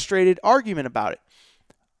 super frustrated argument about it.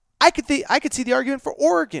 I could see the argument for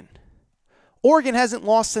Oregon. Oregon hasn't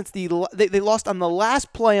lost since they lost on the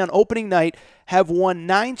last play on opening night, have won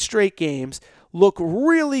 9 straight games, look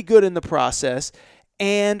really good in the process,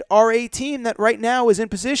 and are a team that right now is in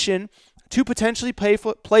position to potentially play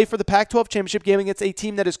for the Pac-12 championship game against a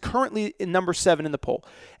team that is currently in number 7 in the poll.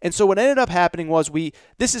 And so what ended up happening was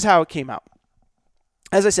this is how it came out.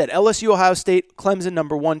 As I said, LSU, Ohio State, Clemson,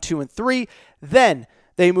 number 1, 2, and 3. Then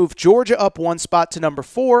they moved Georgia up 1 spot to number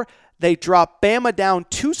 4. They dropped Bama down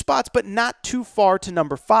 2 spots, but not too far to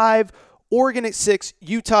number 5. Oregon at 6,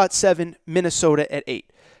 Utah at 7, Minnesota at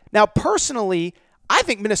 8. Now, personally, I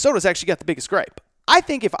think Minnesota's actually got the biggest gripe. I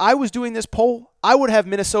think if I was doing this poll, I would have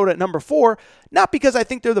Minnesota at number 4, not because I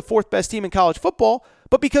think they're the 4th best team in college football,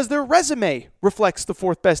 but because their resume reflects the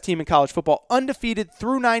 4th best team in college football, undefeated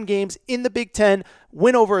through 9 games in the Big Ten,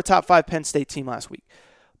 win over a top 5 Penn State team last week.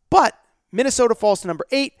 But Minnesota falls to number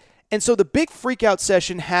 8, and so the big freakout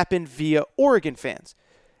session happened via Oregon fans.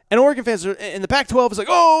 And Oregon fans are, in the Pac-12 is like,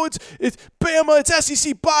 oh, it's Bama, it's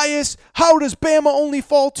SEC bias. How does Bama only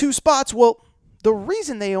fall 2 spots? Well, the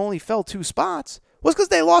reason they only fell 2 spots was because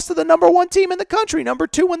they lost to the number 1 team in the country, number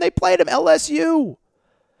 2 when they played them, LSU.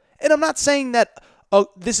 And I'm not saying that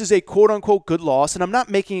this is a quote-unquote good loss, and I'm not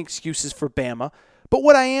making excuses for Bama. But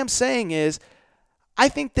what I am saying is I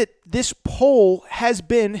think that this poll has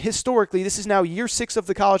been, historically, this is now year 6 of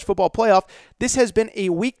the college football playoff, this has been a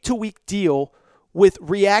week-to-week deal with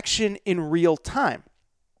reaction in real time.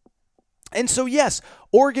 And so, yes,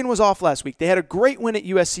 Oregon was off last week. They had a great win at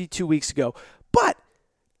USC 2 weeks ago. But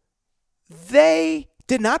they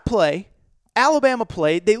did not play. Alabama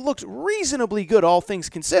played. They looked reasonably good, all things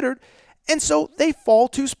considered. And so they fall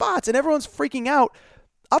 2 spots, and everyone's freaking out.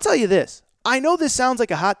 I'll tell you this. I know this sounds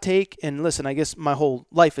like a hot take, and listen, I guess my whole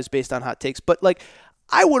life is based on hot takes, but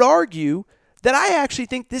I would argue that I actually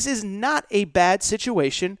think this is not a bad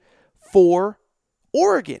situation for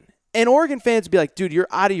Oregon. And Oregon fans would be like, dude, you're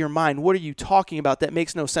out of your mind. What are you talking about? That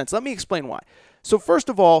makes no sense. Let me explain why. So first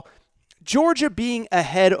of all, Georgia being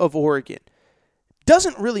ahead of Oregon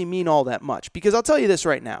doesn't really mean all that much, because I'll tell you this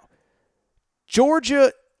right now.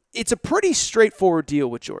 Georgia, it's a pretty straightforward deal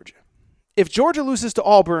with Georgia. If Georgia loses to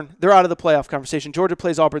Auburn, they're out of the playoff conversation. Georgia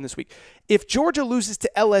plays Auburn this week. If Georgia loses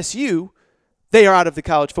to LSU, they are out of the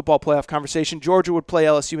college football playoff conversation. Georgia would play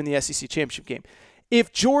LSU in the SEC championship game.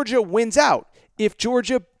 If Georgia wins out, if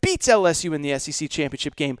Georgia beats LSU in the SEC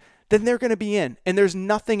championship game, then they're going to be in. And there's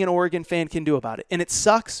nothing an Oregon fan can do about it. And it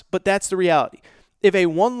sucks, but that's the reality. If a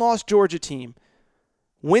one-loss Georgia team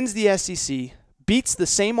wins the SEC, beats the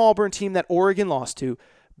same Auburn team that Oregon lost to,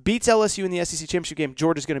 beats LSU in the SEC championship game,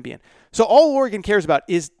 Georgia's going to be in. So all Oregon cares about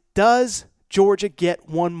is, does Georgia get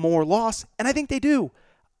one more loss? And I think they do.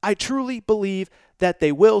 I truly believe that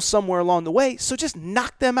they will somewhere along the way, so just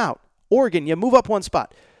knock them out. Oregon, you move up one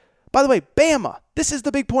spot. By the way, Bama, this is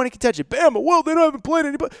the big point of contention. Bama, well, they haven't played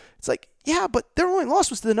anybody. It's like, yeah, but their only loss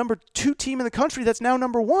was to the number 2 team in the country that's now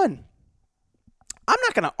number 1. I'm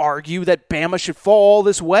not going to argue that Bama should fall all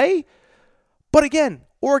this way. But again,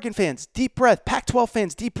 Oregon fans, deep breath. Pac-12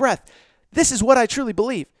 fans, deep breath. This is what I truly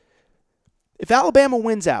believe. If Alabama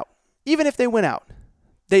wins out, even if they win out,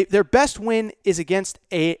 their best win is against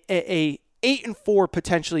a 8-4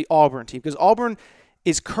 potentially Auburn team, because Auburn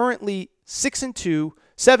is currently 6-2,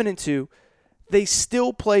 7-2. They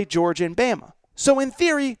still play Georgia and Bama. So in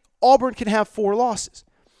theory, Auburn can have 4 losses.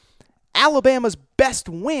 Alabama's best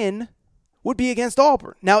win would be against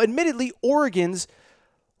Auburn. Now, admittedly, Oregon's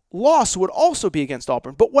loss would also be against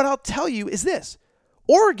Auburn. But what I'll tell you is this.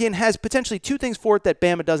 Oregon has potentially 2 things for it that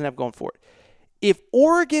Bama doesn't have going for it. If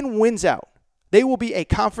Oregon wins out, they will be a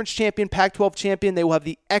conference champion, Pac-12 champion. They will have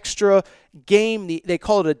the extra game. They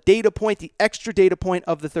call it a data point, the extra data point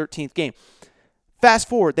of the 13th game. Fast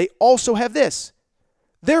forward, they also have this.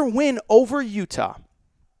 Their win over Utah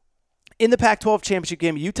in the Pac-12 championship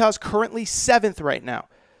game. Utah's currently 7th right now.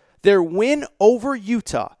 Their win over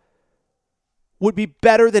Utah would be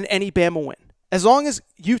better than any Bama win. As long as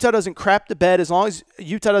Utah doesn't crap the bed, as long as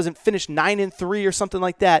Utah doesn't finish 9-3 or something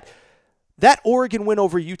like that, that Oregon win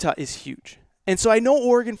over Utah is huge. And so I know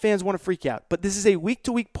Oregon fans want to freak out, but this is a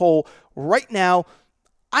week-to-week poll. Right now,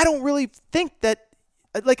 I don't really think that,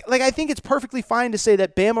 I think it's perfectly fine to say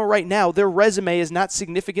that Bama right now, their resume is not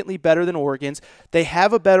significantly better than Oregon's. They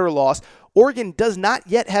have a better loss. Oregon does not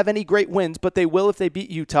yet have any great wins, but they will if they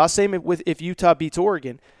beat Utah. Same with if Utah beats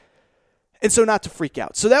Oregon. And so not to freak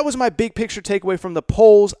out. So that was my big picture takeaway from the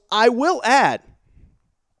polls. I will add,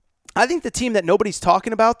 I think the team that nobody's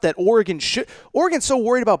talking about, that Oregon's so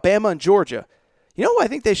worried about Bama and Georgia. You know who I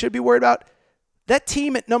think they should be worried about? That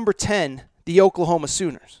team at number 10, the Oklahoma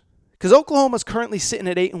Sooners. Because Oklahoma's currently sitting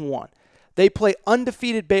at 8-1. They play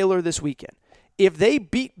undefeated Baylor this weekend. If they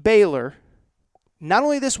beat Baylor, not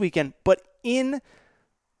only this weekend, but in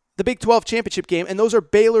the Big 12 championship game, and those are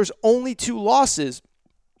Baylor's only 2 losses,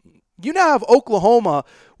 you now have Oklahoma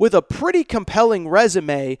with a pretty compelling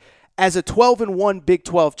resume as a 12-1 Big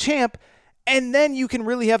 12 champ, and then you can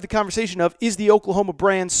really have the conversation of, is the Oklahoma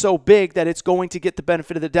brand so big that it's going to get the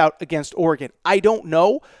benefit of the doubt against Oregon? I don't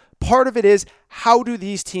know. Part of it is, how do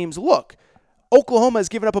these teams look? Oklahoma has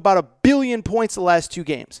given up about 1 billion points the last 2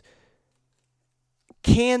 games.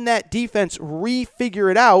 Can that defense refigure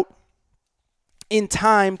it out in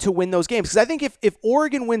time to win those games? Because I think if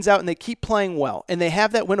Oregon wins out and they keep playing well, and they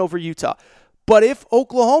have that win over Utah, but if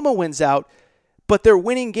Oklahoma wins out, but they're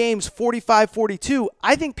winning games 45-42,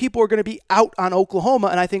 I think people are going to be out on Oklahoma,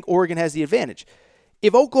 and I think Oregon has the advantage.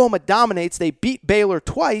 If Oklahoma dominates, they beat Baylor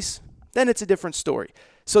twice, then it's a different story.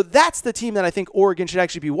 So that's the team that I think Oregon should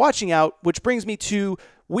actually be watching out, which brings me to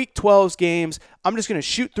Week 12's games. I'm just going to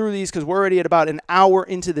shoot through these because we're already at about an hour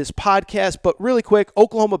into this podcast. But really quick,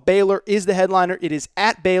 Oklahoma-Baylor is the headliner. It is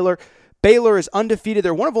at Baylor. Baylor is undefeated.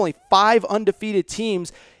 They're one of only 5 undefeated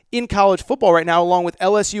teams in college football right now, along with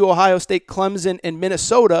LSU, Ohio State, Clemson, and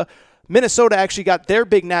Minnesota. Minnesota actually got their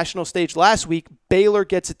big national stage last week. Baylor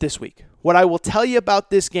gets it this week. What I will tell you about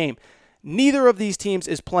this game, neither of these teams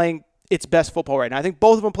is playing its best football right now. I think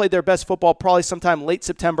both of them played their best football probably sometime late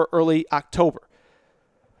September, early October.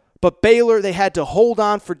 But Baylor, they had to hold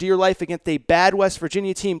on for dear life against a bad West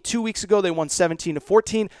Virginia team. 2 weeks ago, they won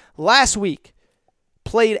 17-14. Last week,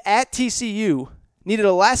 played at TCU, needed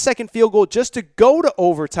a last-second field goal just to go to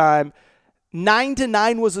overtime.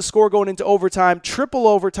 9-9 was the score going into overtime. Triple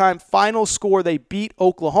overtime, final score, they beat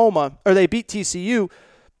Oklahoma, or they beat TCU.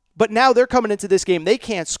 But now they're coming into this game. They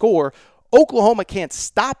can't score. Oklahoma can't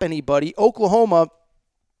stop anybody. Oklahoma,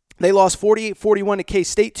 they lost 48-41 to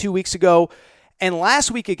K-State 2 weeks ago. And last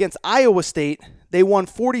week against Iowa State, they won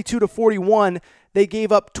 42-41. They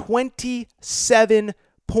gave up 27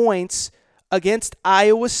 points against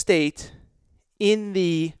Iowa State in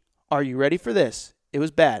the, are you ready for this? It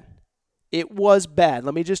was bad. It was bad.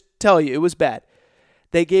 Let me just tell you, it was bad.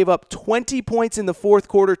 They gave up 20 points in the fourth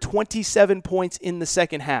quarter, 27 points in the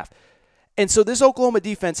second half. And so this Oklahoma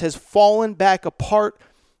defense has fallen back apart.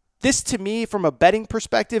 This, to me, from a betting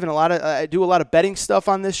perspective, and I do a lot of betting stuff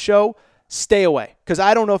on this show, stay away. Because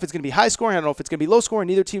I don't know if it's going to be high scoring. I don't know if it's going to be low scoring.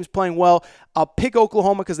 Neither team's playing well. I'll pick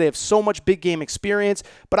Oklahoma because they have so much big game experience.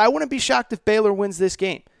 But I wouldn't be shocked if Baylor wins this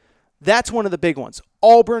game. That's one of the big ones.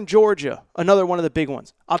 Auburn, Georgia, another one of the big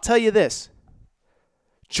ones. I'll tell you this.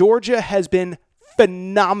 Georgia has been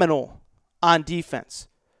phenomenal on defense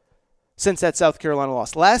since that South Carolina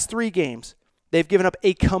loss. Last 3 games, they've given up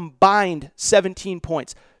a combined 17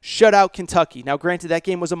 points. Shut out Kentucky. Now, granted, that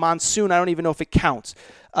game was a monsoon. I don't even know if it counts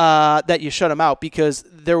that you shut them out because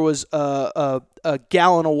there was a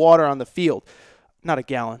gallon of water on the field. Not a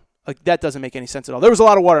gallon. That doesn't make any sense at all. There was a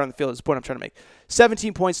lot of water on the field is the point I'm trying to make.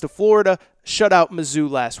 17 points to Florida. Shut out Mizzou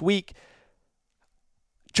last week.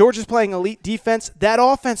 Georgia's playing elite defense. That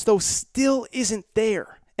offense, though, still isn't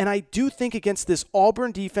there. And I do think against this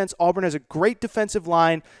Auburn defense, Auburn has a great defensive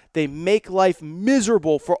line. They make life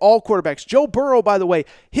miserable for all quarterbacks. Joe Burrow, by the way,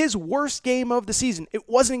 his worst game of the season, it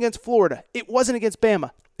wasn't against Florida. It wasn't against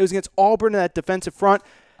Bama. It was against Auburn in that defensive front.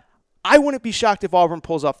 I wouldn't be shocked if Auburn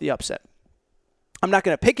pulls off the upset. I'm not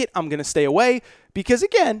going to pick it. I'm going to stay away because,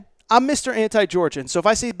 again, I'm Mr. Anti-Georgia. And so if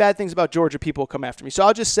I say bad things about Georgia, people will come after me. So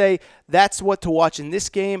I'll just say that's what to watch in this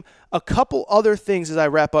game. A couple other things as I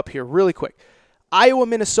wrap up here really quick. Iowa,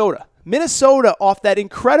 Minnesota. Minnesota off that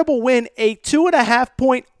incredible win, a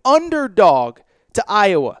 2.5-point underdog to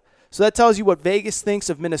Iowa. So that tells you what Vegas thinks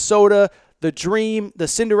of Minnesota, the dream, the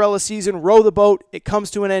Cinderella season, row the boat. It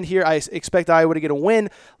comes to an end here. I expect Iowa to get a win.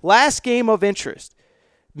 Last game of interest,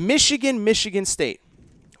 Michigan, Michigan State.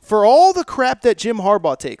 For all the crap that Jim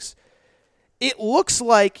Harbaugh takes, it looks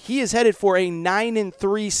like he is headed for a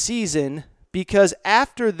 9-3 season because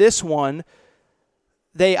after this one,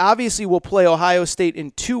 they obviously will play Ohio State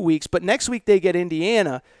in 2 weeks, but next week they get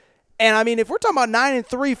Indiana. And, I mean, if we're talking about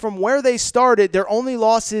 9-3 from where they started, their only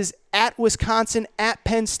losses at Wisconsin, at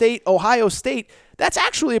Penn State, Ohio State, that's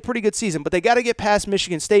actually a pretty good season. But they got to get past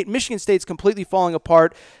Michigan State. Michigan State's completely falling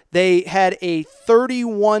apart. They had a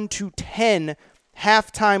 31-10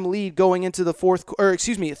 halftime lead going into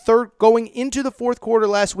the going into the fourth quarter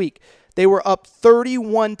last week. They were up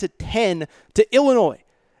 31-10 to Illinois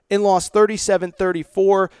and lost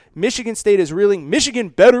 37-34. Michigan State is reeling. Michigan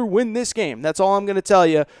better win this game. That's all I'm going to tell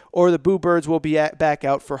you, or the Boo Birds will be back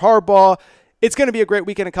out for Harbaugh. It's going to be a great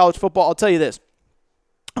weekend of college football. I'll tell you this.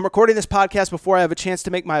 I'm recording this podcast before I have a chance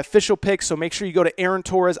to make my official picks, so make sure you go to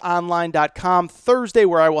AaronTorresOnline.com Thursday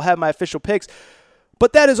where I will have my official picks.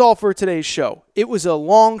 But that is all for today's show. It was a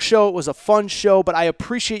long show. It was a fun show, but I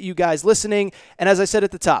appreciate you guys listening. And as I said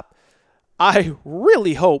at the top, I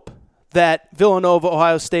really hope that Villanova,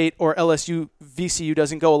 Ohio State, or LSU, VCU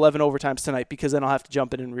doesn't go 11 overtimes tonight because then I'll have to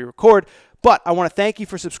jump in and re-record. But I want to thank you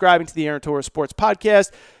for subscribing to the Aaron Torres Sports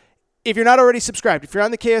Podcast. If you're not already subscribed, if you're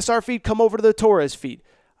on the KSR feed, come over to the Torres feed.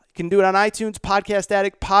 You can do it on iTunes, Podcast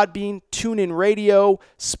Addict, Podbean, TuneIn Radio,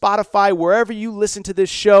 Spotify, wherever you listen to this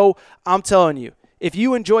show. I'm telling you, if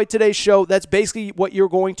you enjoyed today's show, that's basically what you're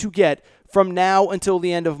going to get from now until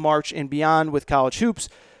the end of March and beyond with college hoops.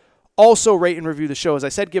 Also, rate and review the show. As I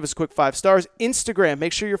said, give us a quick 5 stars. Instagram,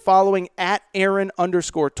 make sure you're following at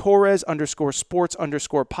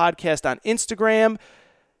Aaron_Torres_sports_podcast on Instagram.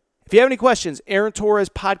 If you have any questions, Aaron Torres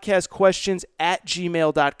Podcast Questions at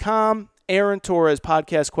gmail.com. Aaron Torres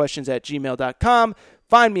Podcast Questions at gmail.com.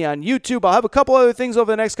 Find me on YouTube. I'll have a couple other things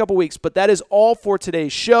over the next couple weeks, but that is all for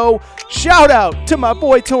today's show. Shout out to my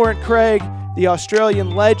boy Torrent Craig, the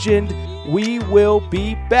Australian legend. We will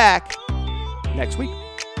be back next week.